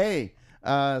like, hey,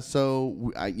 we're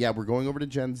going over to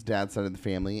Jen's dad's side of the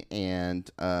family, and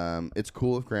it's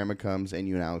cool if grandma comes and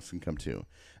you and Alex can come too.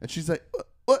 And she's like,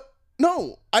 what?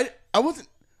 No, I wasn't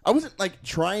like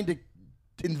trying to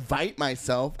invite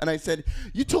myself. And I said,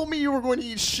 you told me you were going to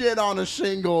eat shit on a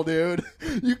shingle, dude.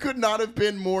 You could not have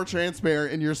been more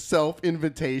transparent in your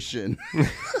self-invitation.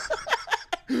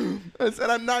 I said,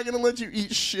 I'm not going to let you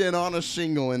eat shit on a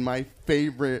shingle in my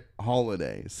favorite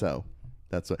holiday. So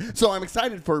that's what. So I'm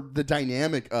excited for the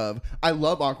dynamic of, I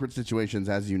love awkward situations,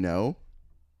 as you know.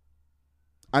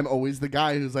 I'm always the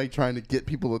guy who's like trying to get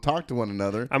people to talk to one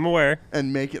another. I'm aware.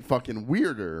 And make it fucking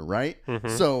weirder, right? Mm-hmm.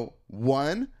 So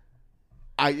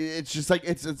it's just like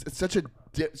it's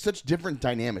such different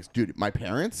dynamics, dude. If my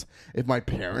parents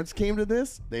came to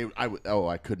this,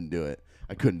 I couldn't do it.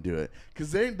 I couldn't do it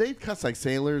because they cuss like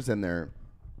sailors and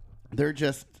they're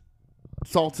just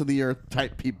salt of the earth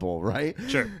type people, right?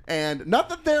 Sure. And not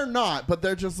that they're not, but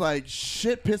they're just like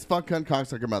shit, piss, fuck, cunt,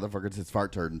 cocksucker, motherfuckers, it's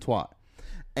fart, turd, and twat.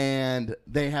 And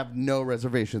they have no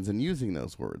reservations in using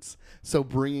those words. So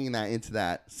bringing that into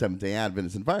that Seventh-day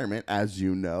Adventist environment, as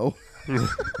you know,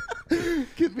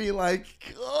 could be like,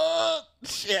 oh,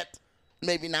 shit,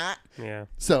 maybe not. Yeah.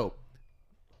 So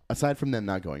aside from them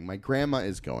not going, my grandma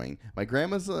is going. My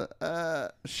grandma's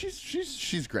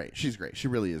she's great. She's great. She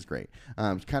really is great.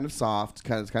 Kind of soft,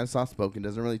 kind of soft spoken.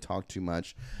 Doesn't really talk too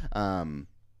much.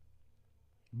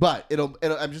 But it'll.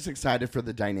 I'm just excited for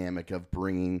the dynamic of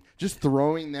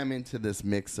throwing them into this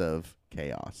mix of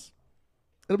chaos.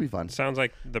 It'll be fun. Sounds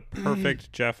like the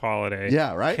perfect Jeff Holiday.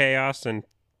 Yeah, right? Chaos and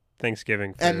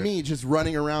Thanksgiving food. And me just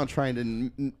running around trying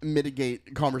to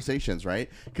mitigate conversations, right?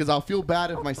 Because I'll feel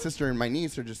bad if my sister and my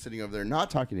niece are just sitting over there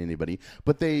not talking to anybody.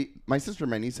 But my sister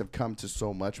and my niece have come to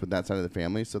so much with that side of the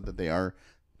family so that they are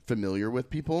familiar with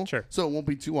people. Sure. So it won't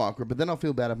be too awkward. But then I'll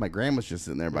feel bad if my grandma's just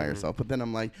sitting there by herself. But then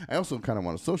I'm like, I also kind of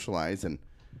want to socialize, and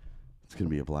it's going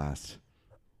to be a blast.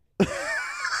 Do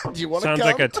you want to come? Sounds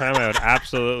like a time I would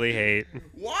absolutely hate.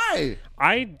 Why?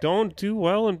 I don't do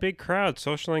well in big crowds.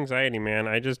 Social anxiety, man.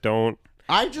 I just don't.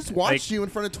 I just watched you in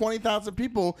front of 20,000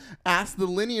 people ask the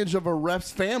lineage of a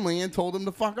ref's family and told him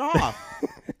to fuck off.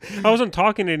 I wasn't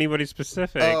talking to anybody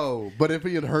specific. Oh, but if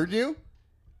he had heard you?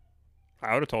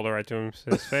 I would have told her right to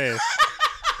his face.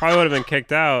 Probably would have been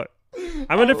kicked out.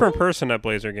 I'm a different person at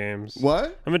Blazer games.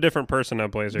 What? I'm a different person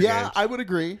at Blazer games. Yeah, I would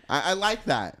agree. I like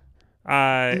that.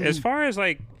 As far as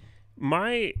like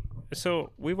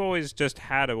so we've always just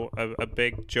had a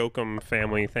big Jokum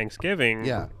family Thanksgiving.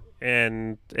 Yeah.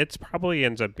 And it's probably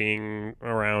ends up being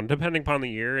around, depending upon the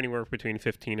year, anywhere between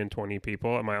 15 and 20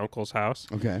 people at my uncle's house.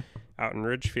 Okay. Out in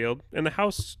Ridgefield. And the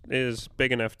house is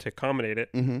big enough to accommodate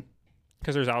it. Mm-hmm.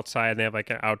 Because there's outside, and they have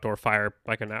like an outdoor fire,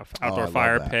 like an outdoor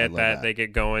fire pit that they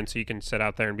get going, so you can sit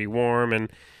out there and be warm.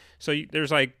 And so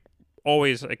there's like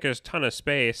always like there's a ton of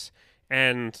space.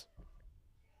 And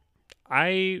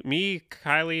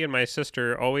Kylie, and my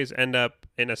sister always end up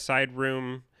in a side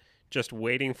room, just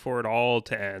waiting for it all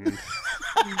to end.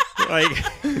 Like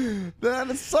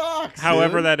that sucks.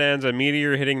 However that ends, a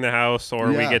meteor hitting the house, or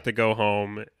we get to go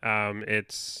home.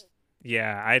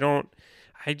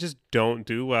 I just don't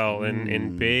do well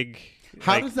in big,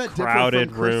 How does that crowded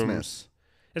differ from rooms. Christmas?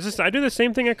 It's just I do the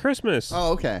same thing at Christmas.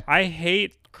 Oh, okay. I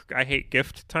hate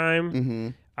gift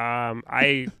time.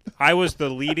 Mm-hmm. I was the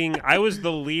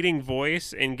leading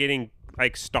voice in getting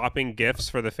like stopping gifts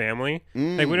for the family.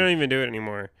 Like we don't even do it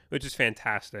anymore, which is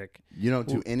fantastic. You don't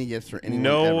do any gifts for anyone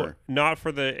ever? No, not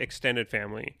for the extended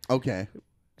family. Okay.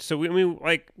 So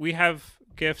we have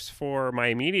gifts for my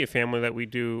immediate family that we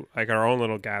do like our own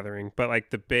little gathering, but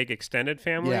like the big extended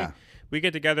family, we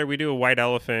get together, we do a white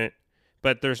elephant,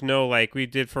 but there's no like we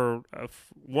did for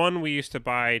one we used to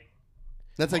buy.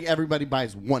 That's like everybody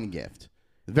buys one gift.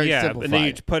 Very simplified. And then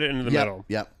you put it into the middle.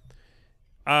 Yep.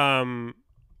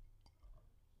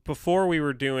 Before we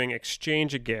were doing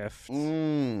exchange a gift,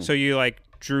 so you like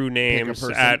drew names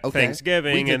at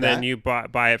Thanksgiving, and then you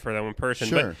buy it for that one person.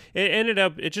 Sure. But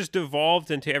it just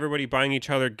devolved into everybody buying each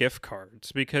other gift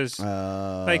cards because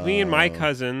like me and my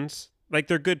cousins, like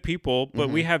they're good people, but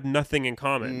we have nothing in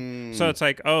common. So it's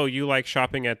like, oh, you like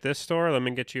shopping at this store? Let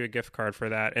me get you a gift card for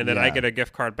that. And then I get a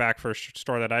gift card back for a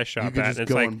store that I shop at. You can just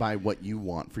go and buy what you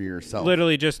want for yourself.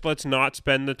 Literally just let's not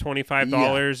spend the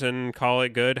 $25 and call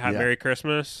it good. Have Merry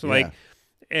Christmas.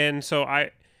 And so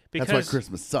because that's why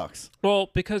Christmas sucks. Well,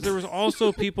 because there was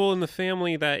also people in the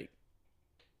family that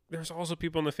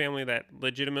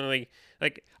legitimately,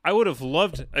 like, I would have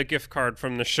loved a gift card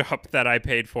from the shop that I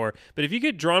paid for. But if you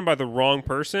get drawn by the wrong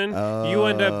person, you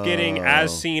end up getting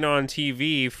as seen on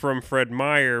TV from Fred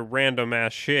Meyer, random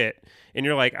ass shit. And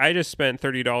you're like, I just spent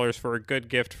 $30 for a good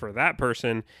gift for that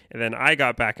person, and then I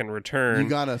got back in return. You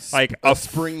got a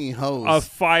springy hose. A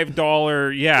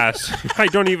 $5, yes. I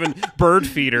don't even bird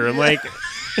feeder. I'm like...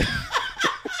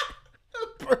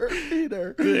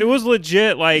 It was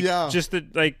legit, like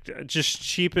just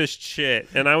cheapest shit,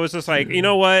 and I was just like, you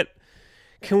know what?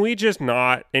 Can we just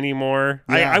not anymore?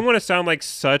 I want to sound like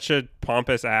such a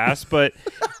pompous ass, but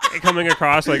coming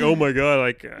across like, oh my god,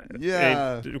 like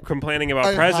complaining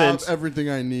about presents, have everything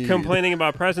I need, complaining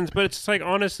about presents, but it's just like,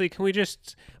 honestly, can we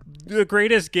just? The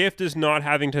greatest gift is not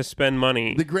having to spend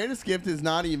money. The greatest gift is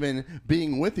not even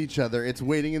being with each other. It's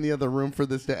waiting in the other room for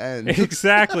this to end.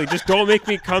 Exactly. Just don't make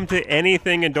me come to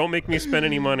anything and don't make me spend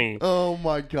any money. Oh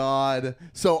my God.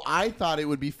 So I thought it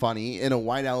would be funny in a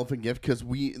white elephant gift because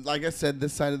we, like I said,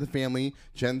 this side of the family,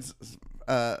 Jen's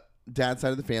dad's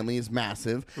side of the family is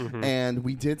massive. Mm-hmm. And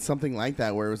we did something like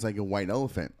that where it was like a white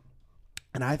elephant.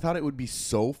 And I thought it would be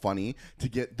so funny to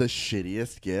get the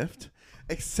shittiest gift,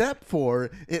 except for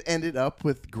it ended up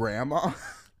with grandma.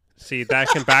 See, that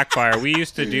can backfire. We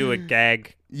used to do a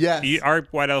gag. Yes. Our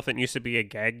white elephant used to be a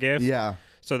gag gift. Yeah.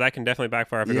 So that can definitely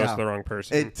backfire if it goes to the wrong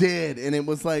person. It did, and it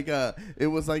was like a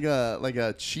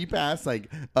cheap ass like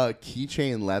a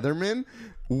keychain Leatherman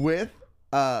with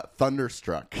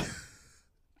Thunderstruck,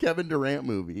 Kevin Durant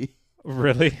movie.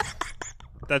 Really?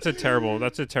 That's a terrible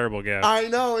gift. I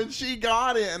know, and she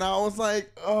got it, and I was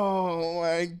like, oh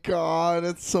my God,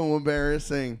 it's so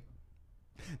embarrassing.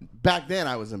 Back then,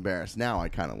 I was embarrassed. Now I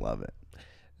kind of love it.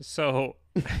 So,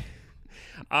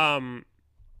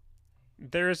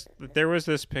 there was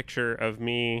this picture of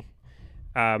me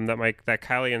that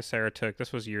Kylie and Sarah took.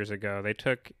 This was years ago. They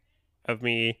took of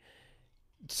me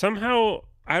somehow.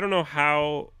 I don't know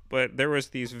how, but there was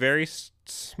these very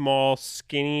small,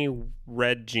 skinny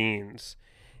red jeans.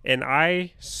 And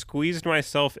I squeezed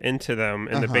myself into them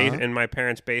in in my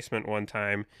parents' basement one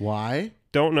time. Why?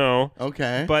 Don't know.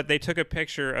 Okay. But they took a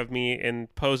picture of me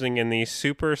posing in these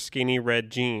super skinny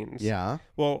red jeans. Yeah.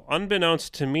 Well,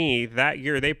 unbeknownst to me, that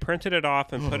year they printed it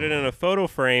off and put it in a photo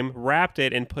frame, wrapped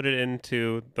it, and put it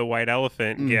into the white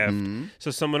elephant gift.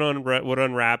 So someone would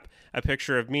unwrap a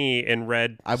picture of me in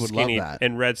red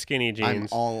skinny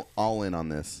jeans. I'm all in on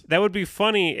this. That would be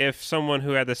funny if someone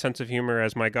who had the sense of humor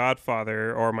as my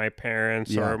godfather or my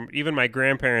parents or even my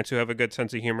grandparents who have a good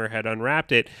sense of humor had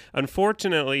unwrapped it.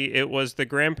 Unfortunately, it was the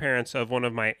grandparents of one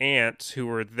of my aunts who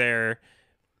were there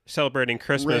celebrating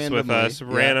Christmas with us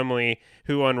randomly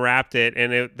who unwrapped it,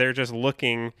 and they're just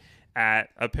looking at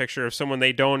a picture of someone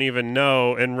they don't even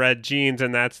know in red jeans,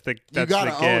 and that's the gift. You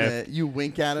gotta own it. You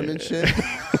wink at them and shit.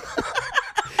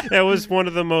 That was one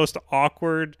of the most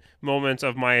awkward moments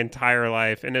of my entire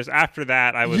life, and it was after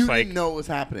that I was you didn't know what was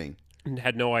happening.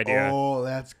 Had no idea. Oh,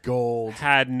 that's gold.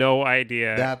 Had no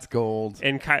idea. That's gold.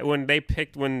 And when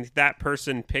that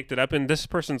person picked it up, and this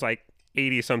person's like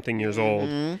 80 something years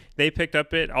old, they picked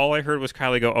up all I heard was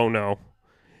Kylie go, "Oh no."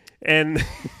 And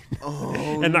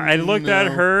and I looked at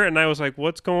her and I was like,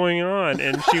 "What's going on?"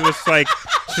 And she was like,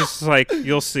 "Just like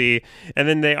you'll see." And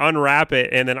then they unwrap it,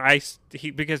 and then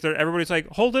because everybody's like,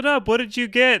 "Hold it up! What did you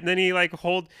get?" And then he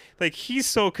he's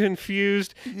so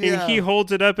confused, and he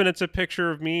holds it up, and it's a picture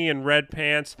of me in red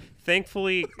pants.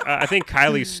 Thankfully, I think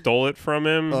Kylie stole it from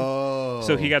him,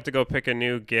 so he got to go pick a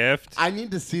new gift. I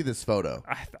need to see this photo.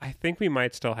 I think we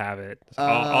might still have it.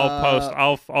 I'll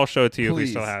post. I'll show it to you. Please.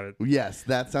 If we still have it. Yes,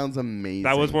 that sounds amazing.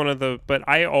 That was but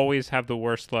I always have the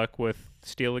worst luck with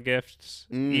steal gifts.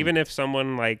 Even if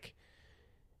someone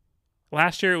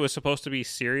last year it was supposed to be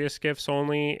serious gifts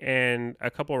only, and a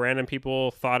couple random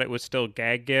people thought it was still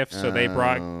gag gifts, so they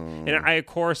brought. And of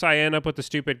course I end up with the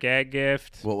stupid gag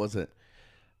gift. What was it?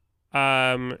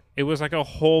 It was like a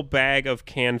whole bag of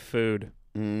canned food.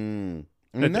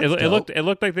 It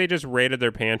looked like they just raided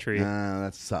their pantry.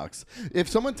 That sucks. If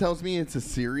someone tells me it's a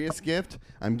serious gift,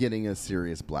 I'm getting a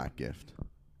Sirius Black gift,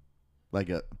 like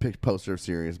a poster of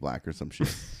Sirius Black or some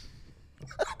shit.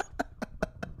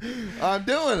 I'm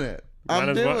doing it. Might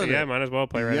as well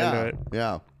play right into it.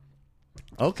 Yeah.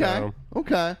 Okay.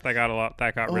 Okay. That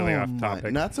got really off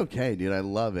topic. That's okay, dude. I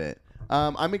love it.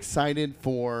 I'm excited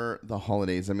for the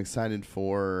holidays. I'm excited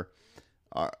for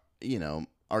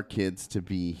our kids to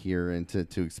be here and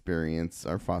to experience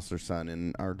our foster son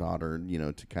and our daughter,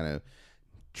 to kind of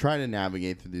try to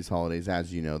navigate through these holidays.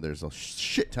 As you know, there's a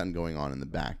shit ton going on in the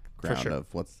background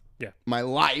of what's my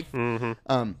life.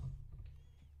 Mm-hmm.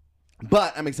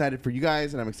 But I'm excited for you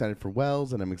guys, and I'm excited for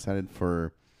Wells, and I'm excited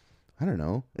for, I don't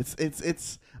know.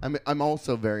 I'm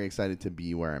also very excited to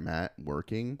be where I'm at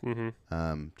working.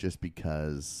 Mm-hmm. Just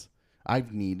because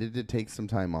I've needed to take some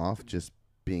time off, just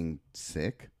being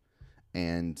sick,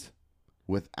 and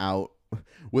without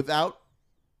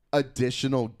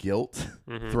additional guilt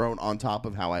thrown on top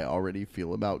of how I already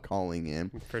feel about calling in.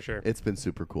 For sure. It's been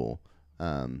super cool.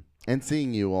 And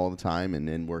seeing you all the time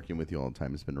and working with you all the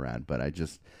time has been rad. But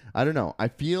I don't know. I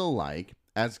feel like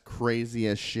as crazy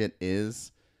as shit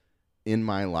is in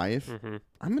my life,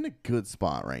 I'm in a good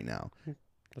spot right now.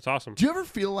 That's awesome. Do you ever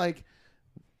feel like,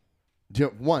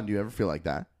 do you ever feel like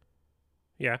that?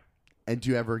 Yeah. And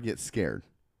do you ever get scared?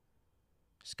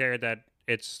 Scared that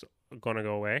it's going to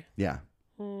go away? Yeah.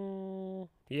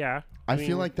 Yeah. I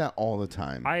feel like that all the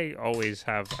time. I always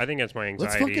have. I think it's my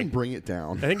anxiety. Let's fucking bring it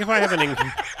down. I think if I have an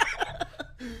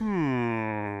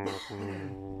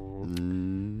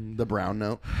the brown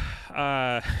note.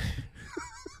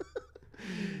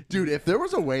 Dude, if there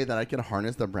was a way that I could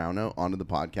harness the brown note onto the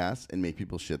podcast and make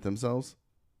people shit themselves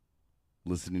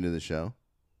listening to the show,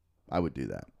 I would do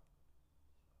that.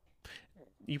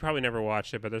 You probably never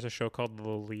watched it, but there's a show called The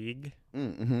League.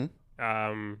 Mm-hmm.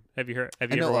 Have you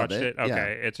ever watched it? Okay, yeah.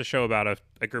 It's a show about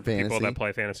a group of people that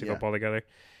play fantasy football together.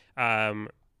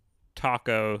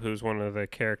 Taco, who's one of the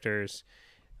characters,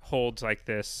 holds like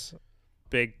this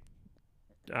big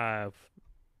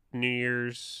New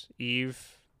Year's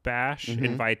Eve bash,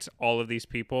 invites all of these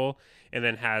people, and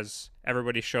then has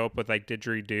everybody show up with like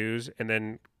didgeridoos, and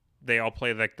then they all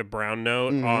play like the brown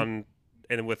note on,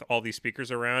 and with all these speakers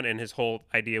around, and his whole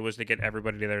idea was to get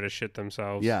everybody there to shit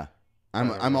themselves. Yeah.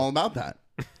 I'm all about that.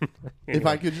 If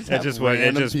I could just have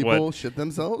random people shit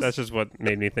themselves. That's just what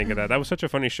made me think of that. That was such a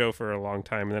funny show for a long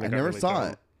time, and then I never saw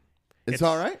it. It's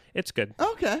all right? It's good.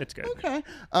 Okay. It's good. Okay.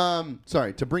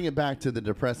 Sorry, to bring it back to the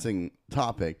depressing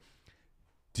topic,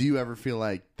 do you ever feel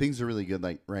like things are really good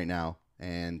like right now,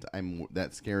 and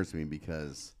that scares me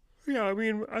because... Yeah, I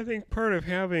mean, I think part of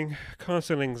having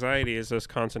constant anxiety is this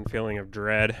constant feeling of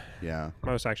dread. Yeah.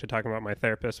 I was actually talking about my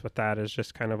therapist with that, is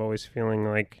just kind of always feeling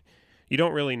like you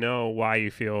don't really know why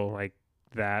you feel like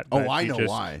that. Oh, I know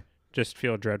why. Just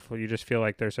feel dreadful. You just feel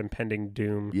like there's impending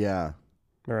doom. Yeah.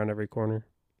 Around every corner.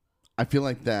 I feel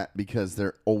like that because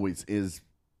there always is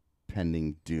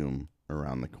pending doom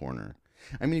around the corner.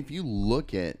 I mean, if you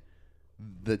look at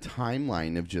the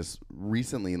timeline of just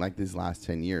recently, like these last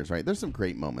 10 years, right? There's some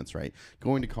great moments, right?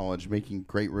 Going to college, making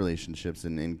great relationships,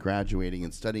 and graduating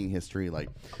and studying history. Like,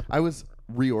 I was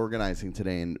reorganizing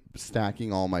today and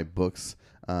stacking all my books,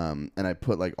 and I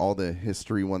put like all the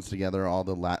history ones together.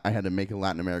 I had to make a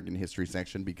Latin American history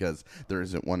section because there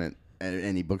isn't one at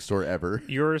any bookstore ever.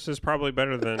 Yours is probably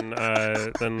better than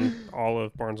all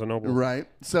of Barnes and Noble, right?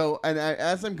 So, and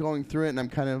as I'm going through it, and I'm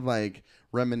kind of like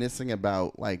reminiscing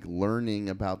about like learning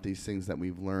about these things that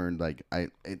we've learned, like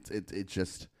it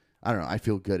just, I don't know, I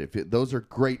feel good. Those are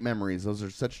great memories. Those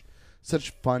are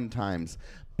such fun times.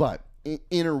 But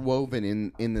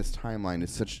interwoven in this timeline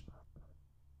is such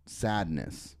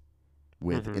sadness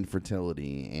with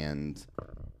infertility and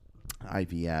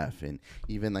IVF, and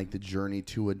even like the journey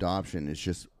to adoption is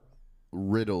just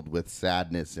riddled with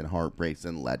sadness and heartbreaks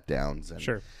and letdowns. And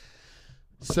sure.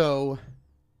 So,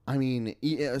 I mean,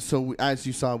 so as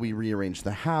you saw, we rearranged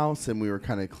the house and we were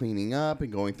kind of cleaning up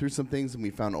and going through some things, and we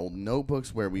found old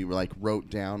notebooks where we were like wrote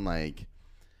down like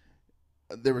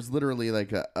there was literally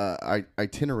like a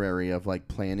itinerary of like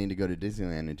planning to go to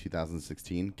Disneyland in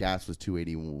 2016. Gas was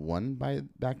 $2.81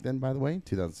 back then, by the way,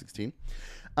 2016.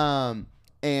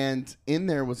 And in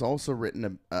there was also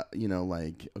written,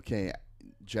 like, okay,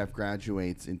 Jeff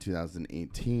graduates in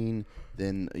 2018.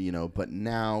 Then, but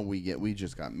now we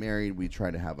just got married. We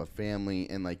try to have a family.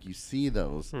 And, like, you see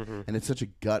those. And it's such a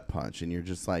gut punch. And you're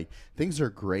just like, things are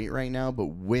great right now. But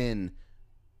when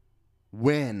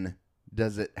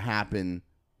does it happen?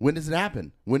 When does it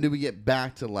happen? When do we get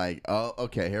back to, like, oh,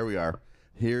 okay, here we are.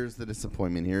 Here's the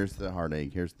disappointment. Here's the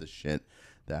heartache. Here's the shit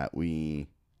that we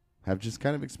have just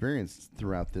kind of experienced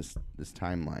throughout this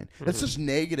timeline. That's just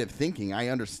negative thinking. I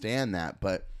understand that,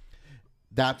 but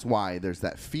that's why there's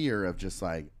that fear of just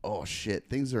like, oh shit,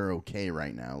 things are okay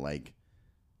right now. Like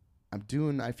I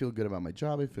feel good about my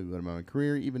job. I feel good about my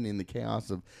career, even in the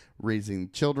chaos of raising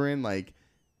children. Like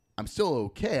I'm still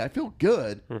okay. I feel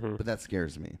good, but that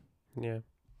scares me. Yeah,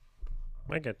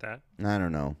 I get that. I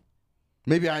don't know.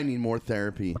 Maybe I need more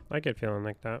therapy. I get feeling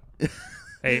like that.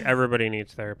 Hey, everybody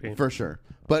needs therapy. For sure.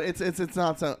 But it's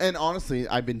not so... And honestly,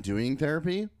 I've been doing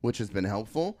therapy, which has been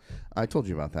helpful. I told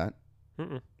you about that.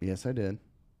 Yes, I did.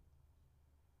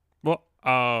 Well,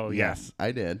 oh, yes,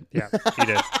 I did. Yeah, you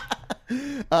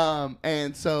did.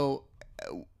 And so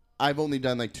I've only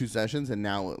done like 2 sessions, and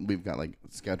now we've got like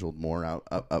scheduled more out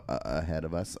ahead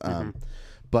of us.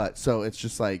 But so it's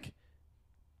just like...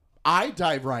 I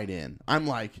dive right in. I'm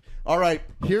like, all right,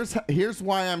 here's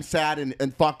why I'm sad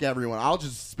and fuck everyone. I'll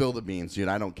just spill the beans, dude.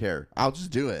 I don't care. I'll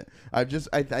just do it. I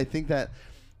think that,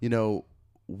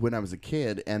 when I was a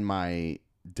kid and my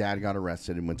dad got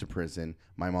arrested and went to prison,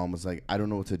 my mom was like, I don't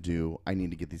know what to do. I need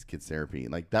to get these kids therapy.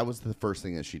 Like that was the first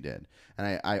thing that she did.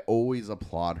 And I always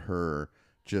applaud her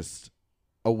just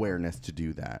awareness to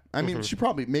do that. I mean, she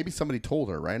probably, maybe somebody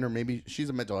told her, right? Or maybe she's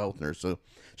a mental health nurse, so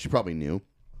she probably knew.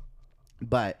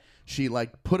 But she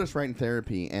like put us right in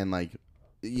therapy, and like,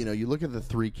 you look at the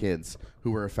 3 kids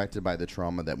who were affected by the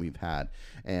trauma that we've had,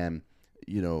 and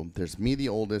there's me, the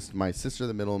oldest, my sister,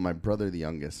 the middle, and my brother, the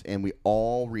youngest, and we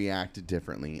all reacted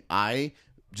differently. I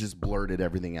just blurted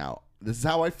everything out. This is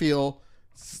how I feel.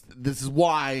 This is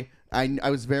why. I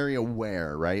was very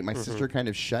aware, right? My sister kind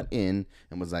of shut in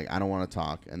and was like, I don't want to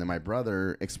talk. And then my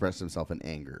brother expressed himself in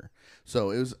anger.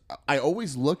 So I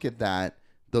always look at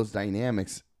those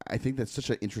dynamics. I think that's such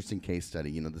an interesting case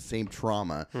study. The same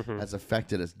trauma has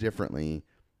affected us differently.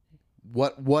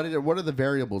 What are the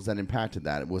variables that impacted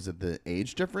that? Was it the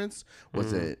age difference?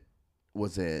 Was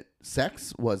it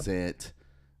sex? Was it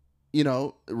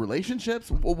relationships?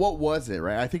 What was it?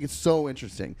 Right? I think it's so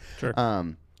interesting. Sure.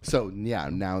 So yeah,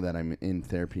 now that I'm in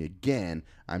therapy again,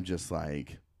 I'm just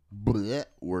like bleh,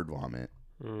 word vomit.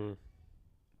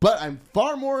 But I'm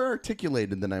far more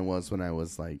articulated than I was when I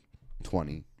was like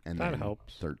 20 and that then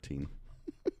helps. 13.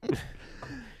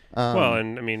 Well,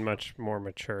 and I mean, much more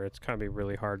mature. It's kind of be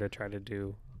really hard to try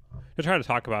to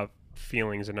talk about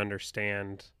feelings and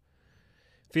understand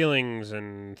feelings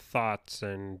and thoughts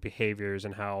and behaviors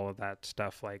and how all of that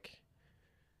stuff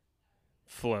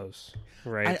flows,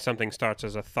 right? Something starts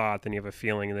as a thought, then you have a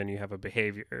feeling, and then you have a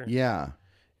behavior. Yeah.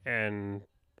 And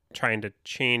trying to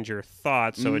change your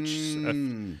thoughts, so it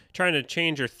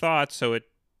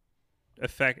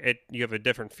affect it. You have a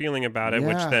different feeling about it,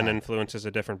 which then influences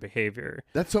a different behavior.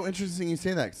 That's so interesting you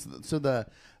say that. So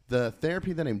the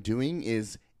therapy that I'm doing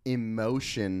is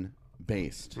emotion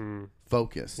based,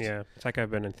 focused. Yeah, it's like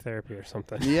I've been in therapy or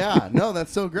something. Yeah, no,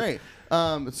 that's so great.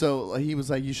 So he was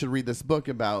like, you should read this book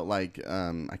about I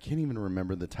can't even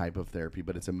remember the type of therapy,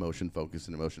 but it's emotion focused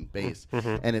and emotion based,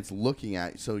 and it's looking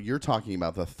at. So you're talking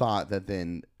about the thought that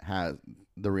then has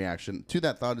the reaction to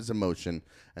that thought is emotion,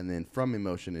 and then from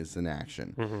emotion is an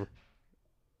action.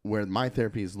 Where my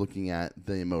therapy is looking at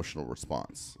the emotional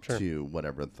response to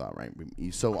whatever the thought, right?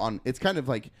 So it's kind of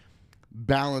like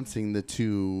balancing the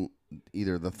two,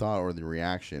 either the thought or the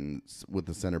reaction, with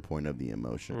the center point of the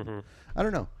emotion. I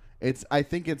don't know. I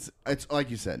think it's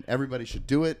like you said, everybody should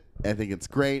do it. I think it's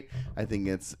great. I think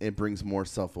it brings more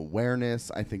self-awareness.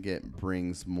 I think it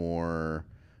brings more.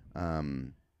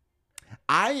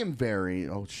 I am very.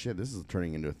 Oh shit! This is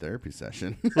turning into a therapy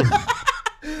session.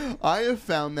 I have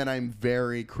found that I'm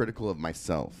very critical of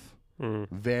myself.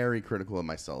 Very critical of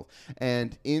myself,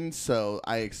 and so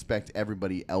I expect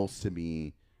everybody else to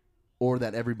be, or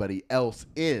that everybody else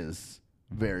is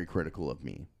very critical of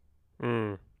me.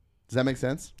 Does that make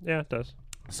sense? Yeah, it does.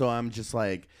 So I'm just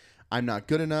like, I'm not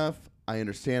good enough. I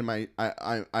understand I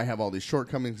have all these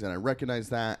shortcomings, and I recognize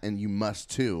that, and you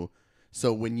must too.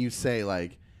 So when you say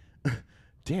like,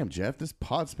 damn, Jeff, this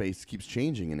pod space keeps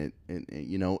changing, and it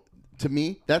to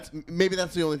me, that's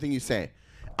the only thing you say.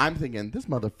 I'm thinking, this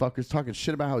motherfucker's talking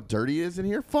shit about how dirty it is in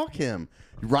here. Fuck him.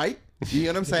 Right? You know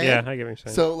what I'm saying? Yeah, I get what you're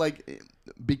saying. So,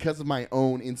 because of my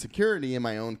own insecurity and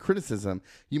my own criticism,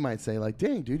 you might say,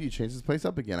 dang, dude, you changed this place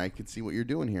up again. I can see what you're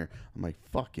doing here. I'm like,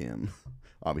 fuck him.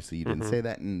 Obviously, you didn't say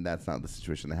that, and that's not the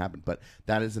situation that happened. But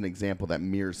that is an example that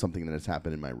mirrors something that has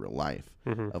happened in my real life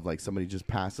of somebody just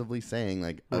passively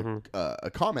saying a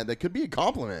comment that could be a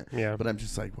compliment. Yeah. But I'm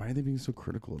just like, why are they being so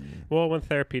critical of me? Well, what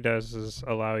therapy does is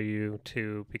allow you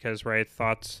to, because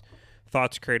thoughts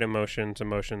create emotions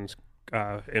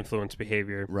influence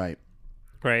behavior. Right.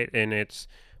 Right. And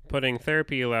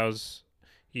therapy allows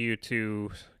you to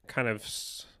kind of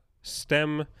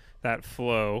stem that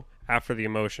flow after the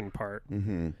emotion part,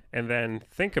 and then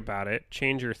think about it,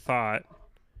 change your thought,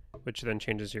 which then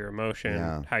changes your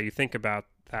emotion, how you think about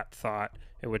that thought,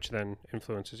 and which then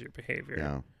influences your behavior.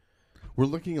 Yeah. We're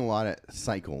looking a lot at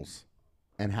cycles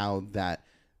and how that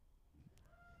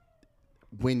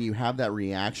when you have that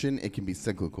reaction, it can be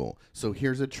cyclical. So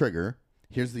here's a trigger,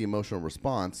 here's the emotional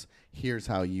response, here's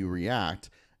how you react,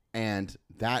 and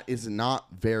that is not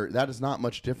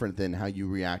much different than how you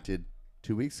reacted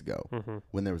 2 weeks ago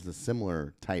when there was a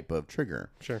similar type of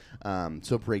trigger. Sure.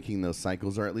 So breaking those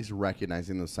cycles, or at least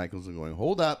recognizing those cycles and going,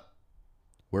 hold up,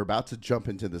 we're about to jump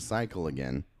into the cycle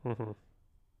again.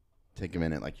 Take a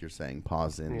minute, like you're saying,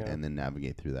 pause and then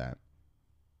navigate through that.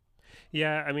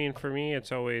 Yeah, I mean, for me,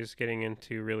 it's always getting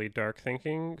into really dark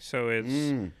thinking. So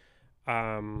it's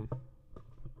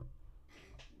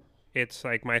it's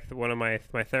like one of my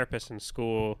therapists in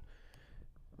school.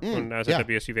 When I was at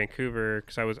WSU Vancouver,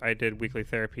 because I did weekly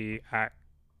therapy at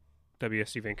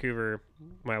WSU Vancouver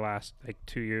my last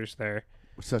 2 years there.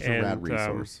 Such a rad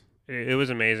resource. It was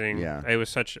amazing. Yeah. It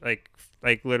was such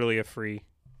literally a free,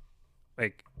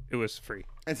 it was free.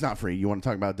 It's not free. You want to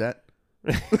talk about debt?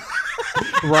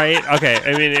 Right. Okay.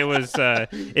 I mean, it was.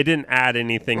 It didn't add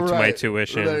anything to my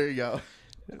tuition. There you go.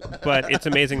 But it's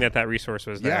amazing that resource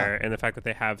was there, and the fact that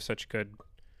they have such good,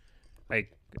 they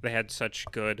had such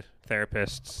good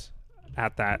therapists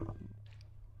at that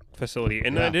facility,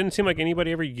 and Yeah. it didn't seem like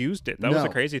anybody ever used it. That was No. the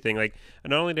crazy thing. Like,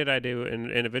 not only did I do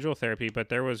individual therapy, but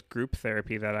there was group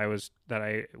therapy that I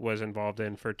was involved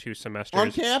in for 2 semesters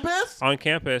On campus? on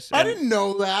campus. I didn't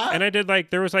know that. And I did, like,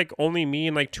 there was like only me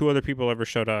and like 2 other people ever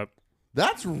showed up.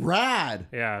 That's rad.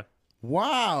 Yeah.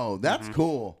 Wow, that's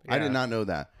cool. I Yeah. did not know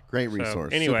that. Great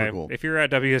resource. So, anyway, Super cool. if you're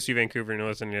at WSU Vancouver and you're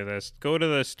listening to this, go to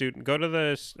the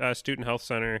student health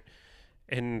center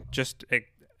and just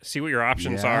see what your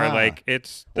options are. Yeah. Like, or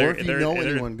if you know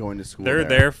they're- anyone going to school They're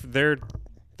there.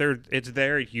 it's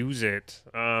there. Use it.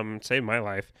 Saved my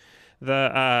life.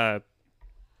 The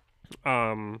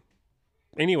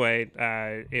anyway,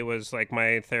 it was like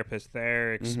my therapist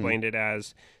there explained it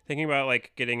as thinking about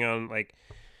like getting on like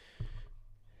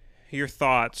your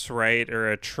thoughts, right, or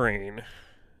a train,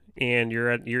 and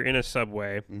you're in a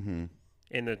subway, and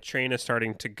the train is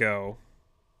starting to go.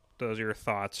 Those are your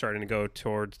thoughts starting to go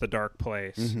towards the dark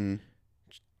place.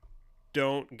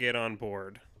 Don't get on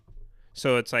board.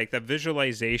 So it's like the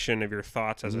visualization of your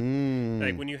thoughts as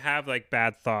like when you have like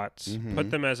bad thoughts,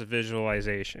 put them as a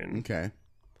visualization. Okay.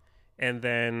 And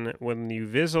then when you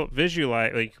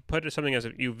visualize, like put something as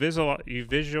you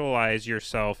visualize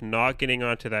yourself not getting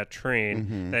onto that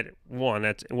train.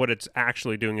 That's what it's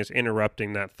actually doing is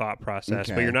interrupting that thought process.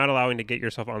 Okay. But you're not allowing to get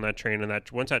yourself on that train. And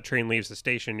that once that train leaves the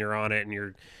station, you're on it and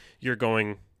you're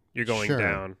going Sure.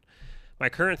 down. My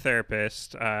current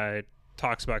therapist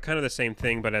talks about kind of the same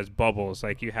thing, but as bubbles.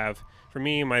 Like you have, for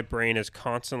me, my brain is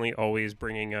constantly always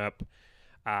bringing up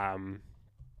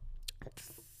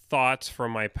thoughts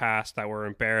from my past that were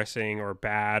embarrassing or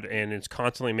bad, and it's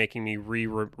constantly making me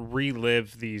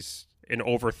relive these and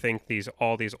overthink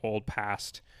all these old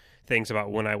past things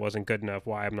about when I wasn't good enough,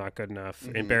 why I'm not good enough,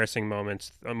 embarrassing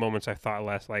moments I thought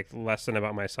less than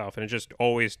about myself, and it just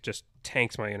always just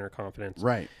tanks my inner confidence.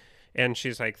 Right. And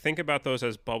she's like, think about those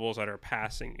as bubbles that are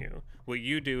passing you. What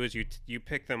you do is you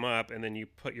pick them up and then you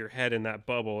put your head in that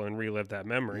bubble and relive that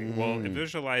memory. Well,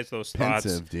 visualize those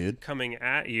Pensive, thoughts dude. coming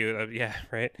at you. Yeah,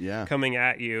 right? Yeah. Coming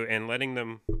at you and letting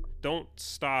them, don't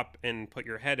stop and put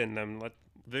your head in them.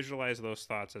 Visualize those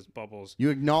thoughts as bubbles. You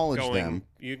acknowledge them.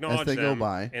 You acknowledge as they them go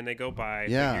by. and they go by.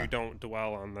 Yeah. But you don't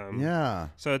dwell on them. Yeah.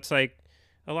 So it's like,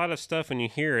 a lot of stuff when you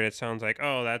hear it, it sounds like,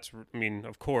 oh,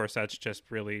 of course, that's just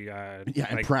really, Yeah,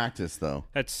 like, in practice, though.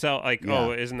 that's Yeah.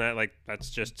 oh, isn't that like,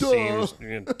 that's just Duh. seems,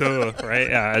 duh, right?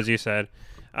 Yeah, as you said.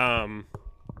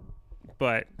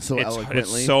 But So it's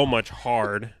eloquently. so much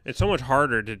hard. It's so much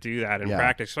harder to do that in Yeah.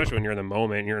 practice, especially when you're in the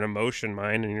moment, you're in emotion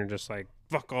mind, and you're just like,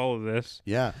 fuck all of this.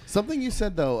 Yeah. Something you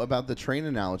said, though, about the train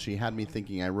analogy had me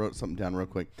thinking. I wrote something down real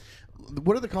quick.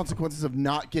 What are the consequences of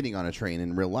not getting on a train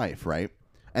in real life, right?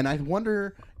 And I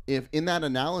wonder if in that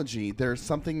analogy, there's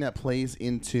something that plays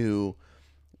into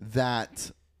that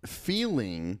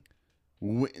feeling.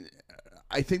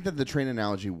 I think that the train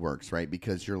analogy works, right?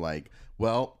 Because you're like,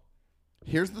 well,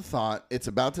 here's the thought. It's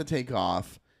about to take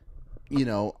off. You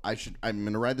know, I'm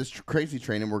going to ride this crazy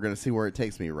train and we're going to see where it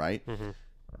takes me, right?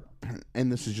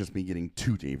 And this is just me getting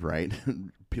too deep, right?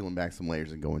 Peeling back some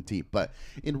layers and going deep. But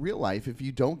in real life, if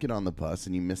you don't get on the bus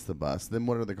and you miss the bus, then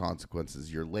what are the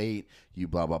consequences? You're late, you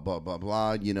blah, blah, blah, blah,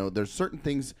 blah. You know, there's certain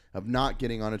things of not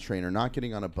getting on a train or not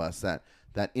getting on a bus that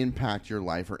impact your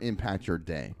life or impact your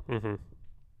day.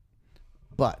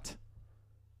 But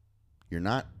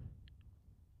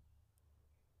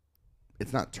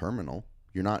it's not terminal.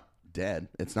 You're not dead.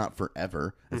 It's not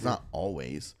forever. It's not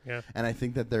always. Yeah. And I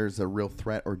think that there's a real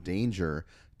threat or danger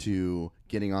to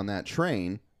getting on that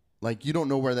train. Like, you don't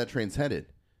know where that train's headed.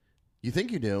 You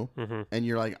think you do, and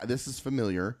you're like, this is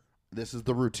familiar. This is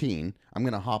the routine. I'm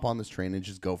going to hop on this train and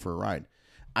just go for a ride.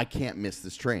 I can't miss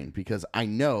this train because I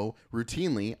know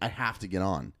routinely I have to get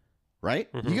on. Right?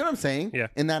 You get what I'm saying? Yeah.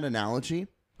 In that analogy?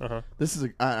 This is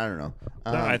I don't know.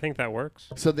 No, I think that works.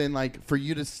 So then, like, for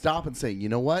you to stop and say, you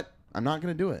know what? I'm not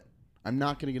going to do it. I'm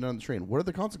not going to get on the train. What are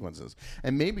the consequences?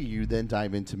 And maybe you then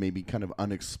dive into maybe kind of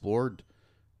unexplored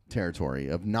territory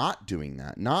of not doing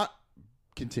that, not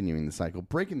continuing the cycle,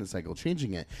 breaking the cycle,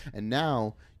 changing it. And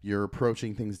now you're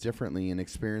approaching things differently and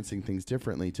experiencing things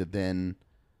differently to then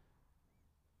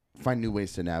find new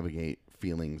ways to navigate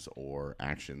feelings or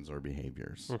actions or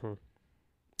behaviors.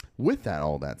 With that,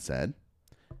 all that said,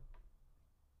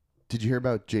 did you hear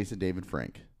about Jason David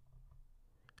Frank?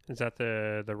 Is that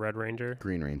the Red Ranger?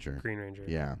 Green Ranger. Green Ranger.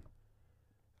 Yeah.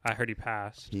 I heard he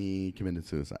passed. He committed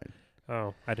suicide.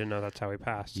 Oh, I didn't know that's how he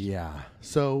passed. Yeah.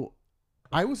 So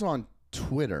I was on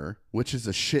Twitter, which is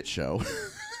a shit show.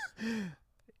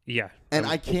 Yeah. And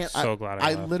I'm I can't. so glad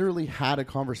I left. literally had a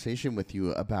conversation with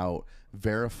you about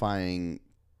verifying.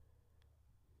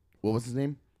 What was his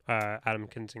name? Adam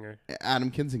Kinzinger.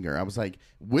 Adam Kinzinger. I was like,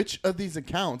 which of these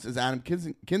accounts is Adam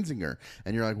Kinzinger?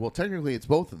 And you're like, well, technically it's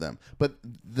both of them. But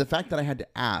the fact that I had to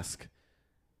ask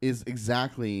is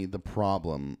exactly the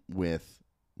problem with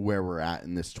where we're at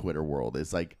in this Twitter world.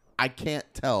 Is like, I can't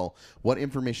tell what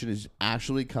information is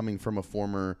actually coming from a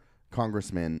former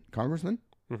congressman,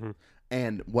 mm-hmm.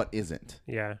 and what isn't.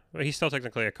 Yeah. Well, he's still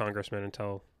technically a congressman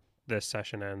until this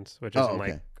session ends, which is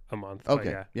like a month.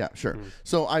 Okay. Yeah, sure. Mm.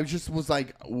 So I just was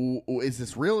like, is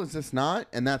this real? Is this not?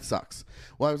 And that sucks.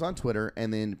 Well, I was on Twitter,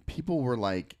 and then people were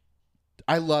like,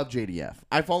 I love JDF.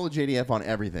 I follow JDF on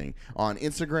everything. On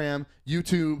Instagram,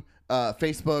 YouTube,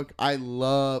 Facebook. I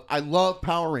love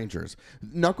Power Rangers.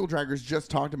 Knuckle Draggers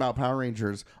just talked about Power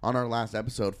Rangers on our last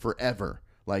episode forever.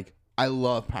 Like, I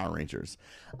love Power Rangers.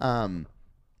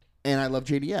 And I love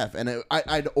JDF. And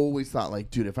I'd always thought, like,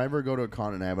 dude, if I ever go to a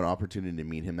con and I have an opportunity to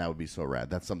meet him, that would be so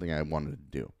rad. That's something I wanted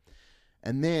to do.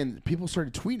 And then people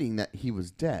started tweeting that he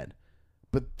was dead.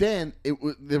 But then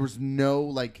there was no,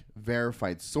 like,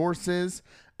 verified sources.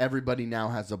 Everybody now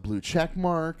has a blue check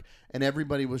mark. And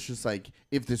everybody was just like,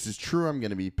 if this is true, I'm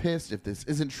going to be pissed. If this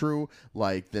isn't true,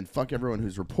 like, then fuck everyone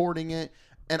who's reporting it.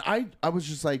 And I was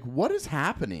just like, what is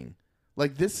happening?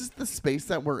 Like, this is the space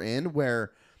that we're in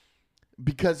where...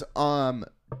 Because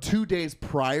 2 days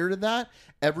prior to that,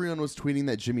 everyone was tweeting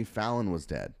that Jimmy Fallon was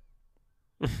dead.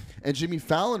 And Jimmy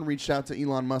Fallon reached out to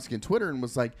Elon Musk and Twitter and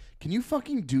was like, can you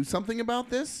fucking do something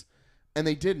about this? And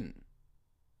they didn't.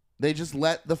 They just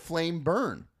let the flame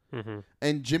burn. Mm-hmm.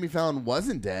 And Jimmy Fallon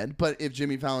wasn't dead, but if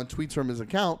Jimmy Fallon tweets from his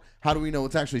account, how do we know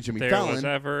it's actually Jimmy Fallon?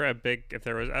 If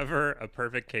there was ever a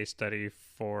perfect case study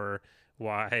for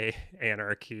why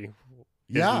anarchy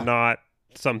is not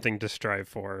something to strive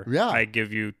for. Yeah. I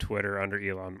give you Twitter under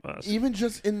Elon Musk. Even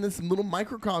just in this little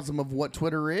microcosm of what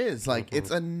Twitter is, like, mm-hmm.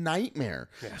 It's a nightmare.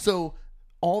 Yeah. So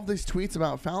all these tweets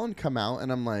about Fallon come out,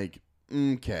 and I'm like,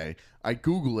 okay. I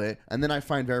Google it, and then I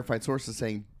find verified sources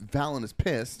saying Fallon is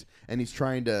pissed, and he's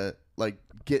trying to, like,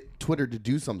 get Twitter to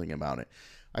do something about it.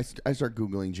 I start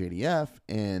Googling JDF,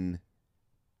 and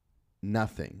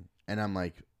nothing. And I'm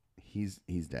like, he's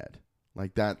dead.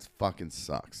 Like, that fucking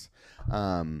sucks.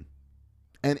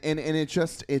 And it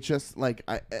just like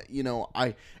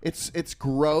it's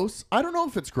gross. I don't know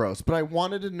if it's gross, but I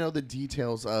wanted to know the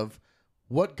details of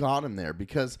what got him there,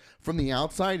 because from the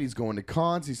outside he's going to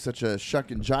cons. He's such a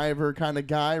shuck and jiver kind of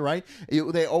guy, right?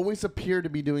 They always appear to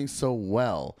be doing so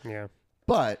well. Yeah.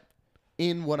 But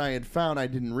in what I had found, I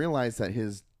didn't realize that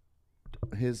his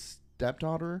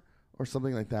stepdaughter or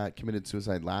something like that committed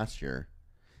suicide last year.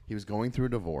 He was going through a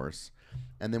divorce.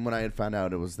 And then when I had found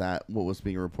out, it was that what was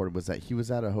being reported was that he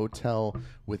was at a hotel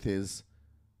with his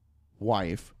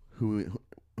wife,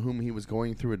 whom he was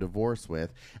going through a divorce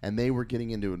with, and they were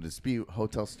getting into a dispute.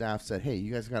 Hotel staff said, hey,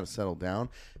 you guys got to settle down.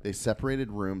 They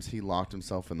separated rooms. He locked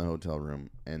himself in the hotel room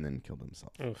and then killed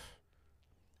himself. Oof.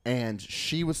 And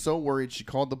she was so worried. She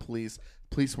called the police.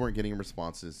 Police weren't getting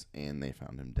responses, and they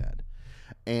found him dead.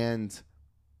 And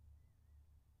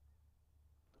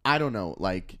I don't know,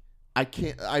 like...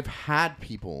 I've had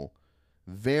people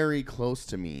very close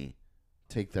to me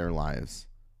take their lives.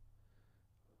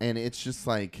 And it's just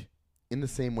like in the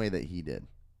same way that he did.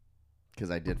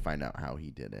 Because I did find out how he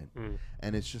did it. Mm.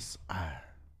 And it's just,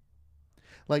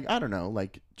 like, I don't know,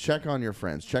 like, check on your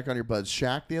friends, check on your buds.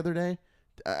 Shaq the other day,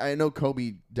 I know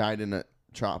Kobe died in a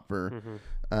chopper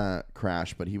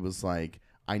crash, but he was like,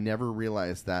 I never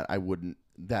realized that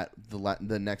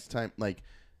the next time, like,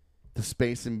 the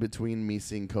space in between me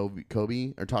seeing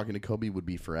Kobe or talking to Kobe would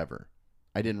be forever.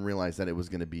 I didn't realize that it was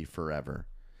going to be forever.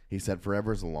 He said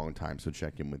forever is a long time, so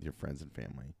check in with your friends and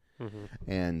family. Mm-hmm.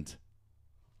 And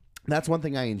that's one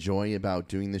thing I enjoy about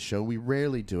doing this show. We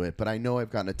rarely do it, but I know I've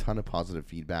gotten a ton of positive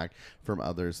feedback from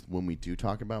others when we do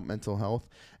talk about mental health.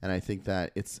 And I think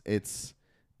that it's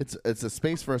a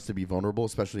space for us to be vulnerable,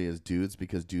 especially as dudes,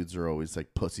 because dudes are always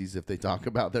like pussies if they talk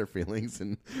about their feelings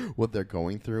and what they're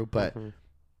going through. But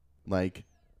like,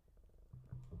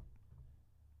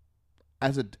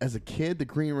 as a kid, the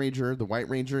Green Ranger, the White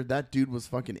Ranger, that dude was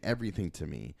fucking everything to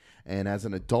me. And as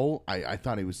an adult, I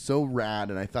thought he was so rad,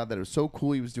 and I thought that it was so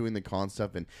cool he was doing the con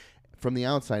stuff. And from the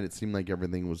outside, it seemed like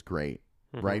everything was great,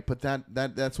 right? But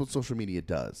that's what social media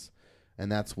does,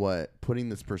 and that's what putting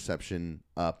this perception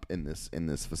up in this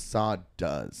facade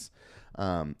does.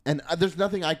 And there's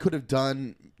nothing I could have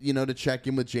done, to check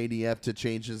in with JDF to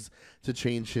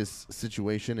change his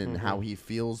situation and how he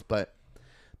feels, but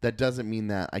that doesn't mean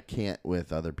that I can't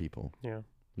with other people. Yeah.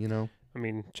 I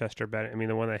mean, Chester Bennington. I mean,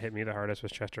 the one that hit me the hardest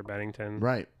was Chester Bennington.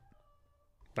 Right.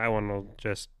 That one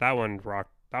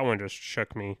just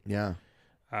shook me. Yeah.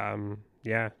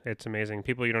 Yeah, it's amazing.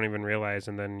 People you don't even realize,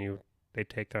 and then you they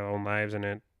take their own lives, and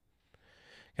it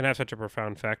can have such a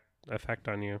profound effect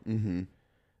on you.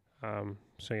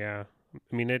 So yeah,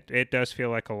 I mean, it does feel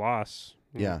like a loss.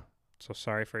 Yeah. So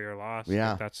sorry for your loss.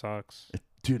 Yeah. Like, that sucks.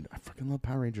 Dude, I fucking love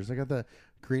Power Rangers. I got the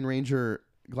Green Ranger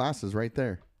glasses right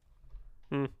there.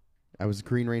 I was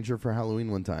Green Ranger for Halloween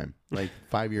one time, like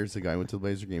 5 years ago. I went to the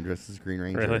Laser game dressed as Green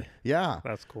Ranger. Really? Yeah.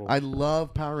 That's cool. I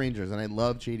love Power Rangers and I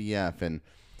love JDF, and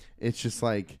it's just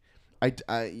like I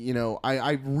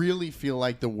really feel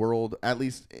like the world, at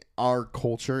least our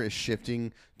culture, is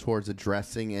shifting towards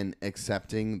addressing and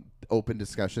accepting open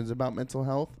discussions about mental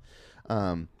health.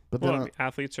 But then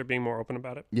athletes are being more open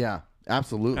about it. Yeah,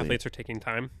 absolutely. Athletes are taking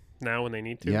time now when they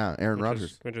need to. Yeah, Aaron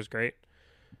Rodgers, which is great.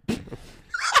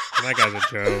 That guy's a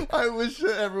joke. I wish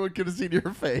everyone could have seen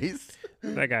your face.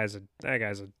 That guy's a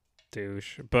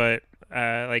douche. But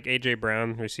like AJ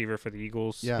Brown, receiver for the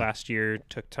Eagles, last year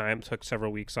took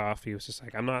several weeks off. He was just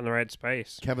like, I'm not in the right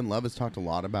space. Kevin Love has talked a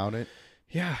lot about it.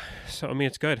 Yeah, so I mean,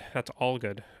 it's good. That's all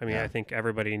good. I mean, I think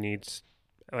everybody needs.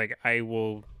 Like, I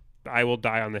will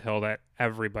die on the hill that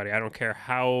everybody. I don't care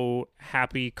how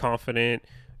happy, confident,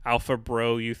 alpha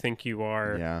bro you think you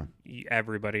are. Yeah,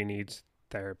 everybody needs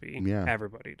therapy. Yeah,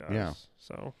 everybody does. Yeah.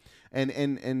 So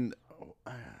and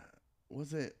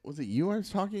was it you I was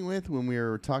talking with when we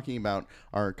were talking about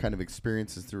our kind of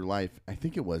experiences through life? I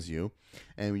think it was you,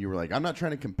 and you were like, I'm not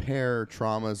trying to compare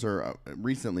traumas. Or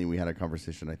recently we had a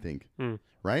conversation. I think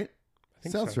right.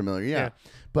 Sounds familiar, yeah.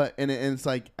 But and it's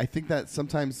like, I think that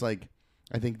sometimes, like,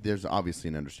 I think there's obviously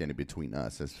an understanding between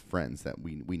us as friends that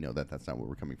we know that that's not where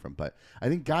we're coming from. But I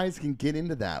think guys can get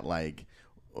into that, like,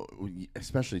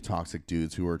 especially toxic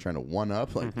dudes who are trying to one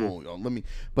up, like, well, let me.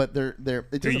 But they're.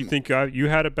 Do you think you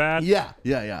had it bad? Yeah.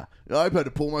 I've had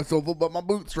to pull myself up by my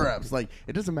bootstraps. Like,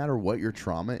 it doesn't matter what your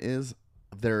trauma is.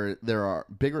 There are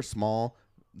big or small.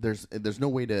 There's no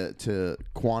way to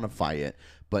quantify it,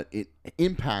 but it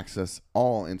impacts us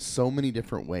all in so many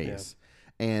different ways,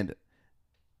 and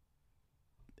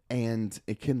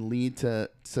it can lead to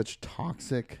such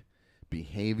toxic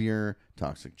behavior,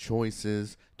 toxic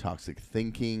choices, toxic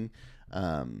thinking.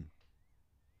 I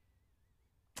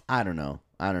don't know.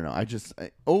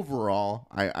 Overall,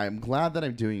 I'm glad that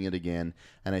I'm doing it again,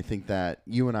 and I think that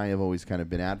you and I have always kind of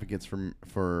been advocates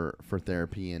for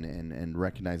therapy and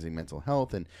recognizing mental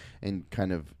health and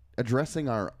kind of addressing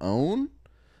our own.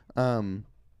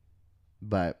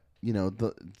 But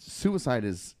the suicide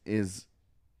is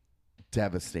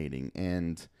devastating,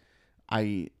 and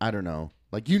I don't know.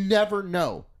 Like, you never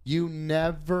know,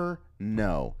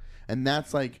 and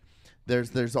that's like.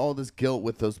 There's all this guilt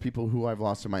with those people who I've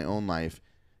lost in my own life.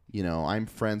 I'm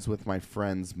friends with my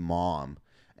friend's mom,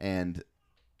 and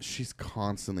she's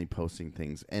constantly posting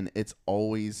things, and it's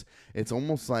almost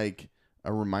like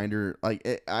a reminder.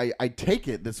 Like, I take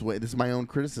it this way. This is my own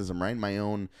criticism, right? My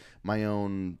own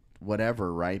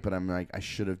whatever, right? But I'm like, I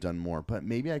should have done more, but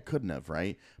maybe I couldn't have,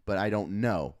 right? But I don't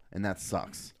know, and that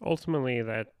sucks. Ultimately,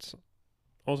 that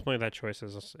choice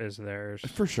is theirs.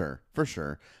 For sure.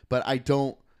 But I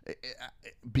don't.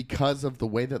 Because of the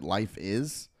way that life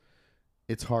is,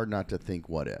 it's hard not to think,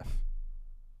 what if?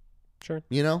 Sure.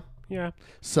 Yeah.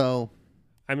 So,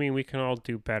 I mean, we can all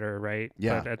do better, right?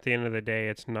 Yeah. But at the end of the day,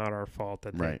 it's not our fault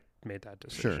that they made that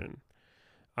decision.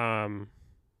 Sure.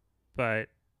 But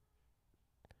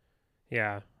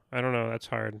yeah, I don't know. That's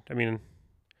hard. I mean,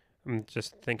 I'm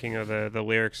just thinking of the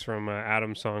lyrics from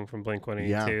Adam's song from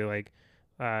Blink-182, like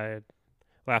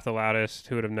 "Laugh the Loudest,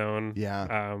 Who Would Have Known?"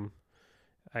 Yeah.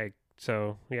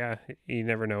 So yeah, you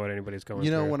never know what anybody's going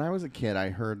through. When I was a kid, I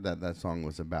heard that song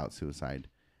was about suicide,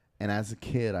 and as a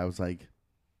kid, I was like,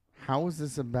 "How is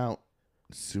this about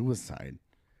suicide?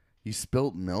 You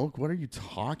spilt milk? What are you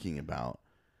talking about?"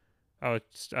 Oh,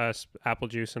 it's apple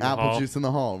juice in the hall. Apple juice in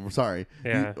the hall. Sorry.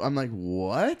 Yeah. I'm like,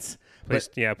 what?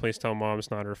 Please tell mom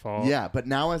it's not her fault. Yeah, but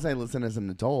now as I listen as an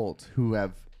adult who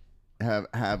have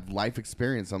life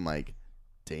experience, I'm like,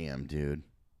 damn, dude.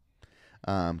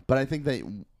 But I think that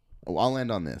I'll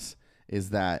end on this,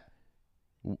 is that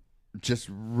just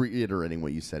reiterating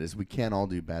what you said, is we can all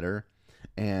do better.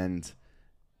 And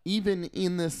even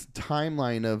in this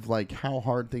timeline of like how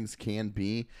hard things can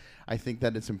be, I think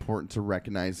that it's important to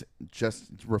recognize,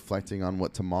 just reflecting on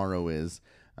what tomorrow is,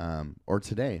 or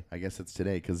today. I guess it's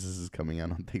today because this is coming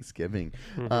out on Thanksgiving.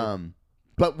 Mm-hmm.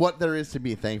 But what there is to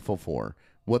be thankful for,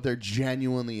 what there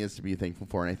genuinely is to be thankful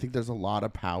for. And I think there's a lot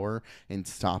of power in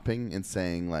stopping and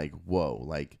saying, like, whoa,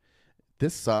 like,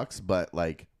 this sucks, but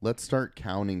like, let's start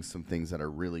counting some things that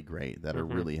are really great, that are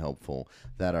really helpful,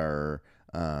 that are,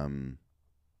 I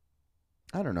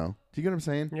don't know. Do you get what I'm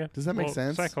saying? Yeah. Does that make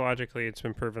sense? Psychologically, it's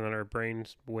been proven that our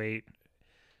brains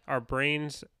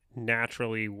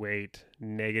naturally weight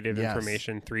negative Yes.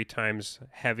 information 3 times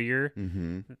heavier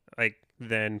Mm-hmm. like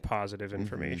than positive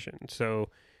information. So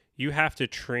you have to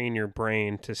train your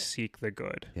brain to seek the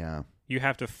good. Yeah. You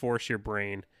have to force your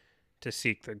brain to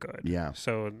seek the good. Yeah.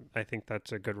 So I think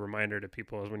that's a good reminder to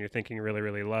people is when you're thinking really,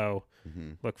 really low,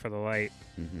 look for the light.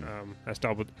 As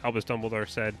Albus Dumbledore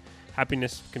said,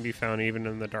 happiness can be found even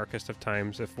in the darkest of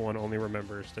times if one only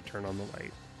remembers to turn on the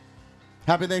light.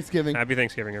 Happy Thanksgiving. Happy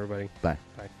Thanksgiving, everybody. Bye.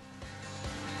 Bye.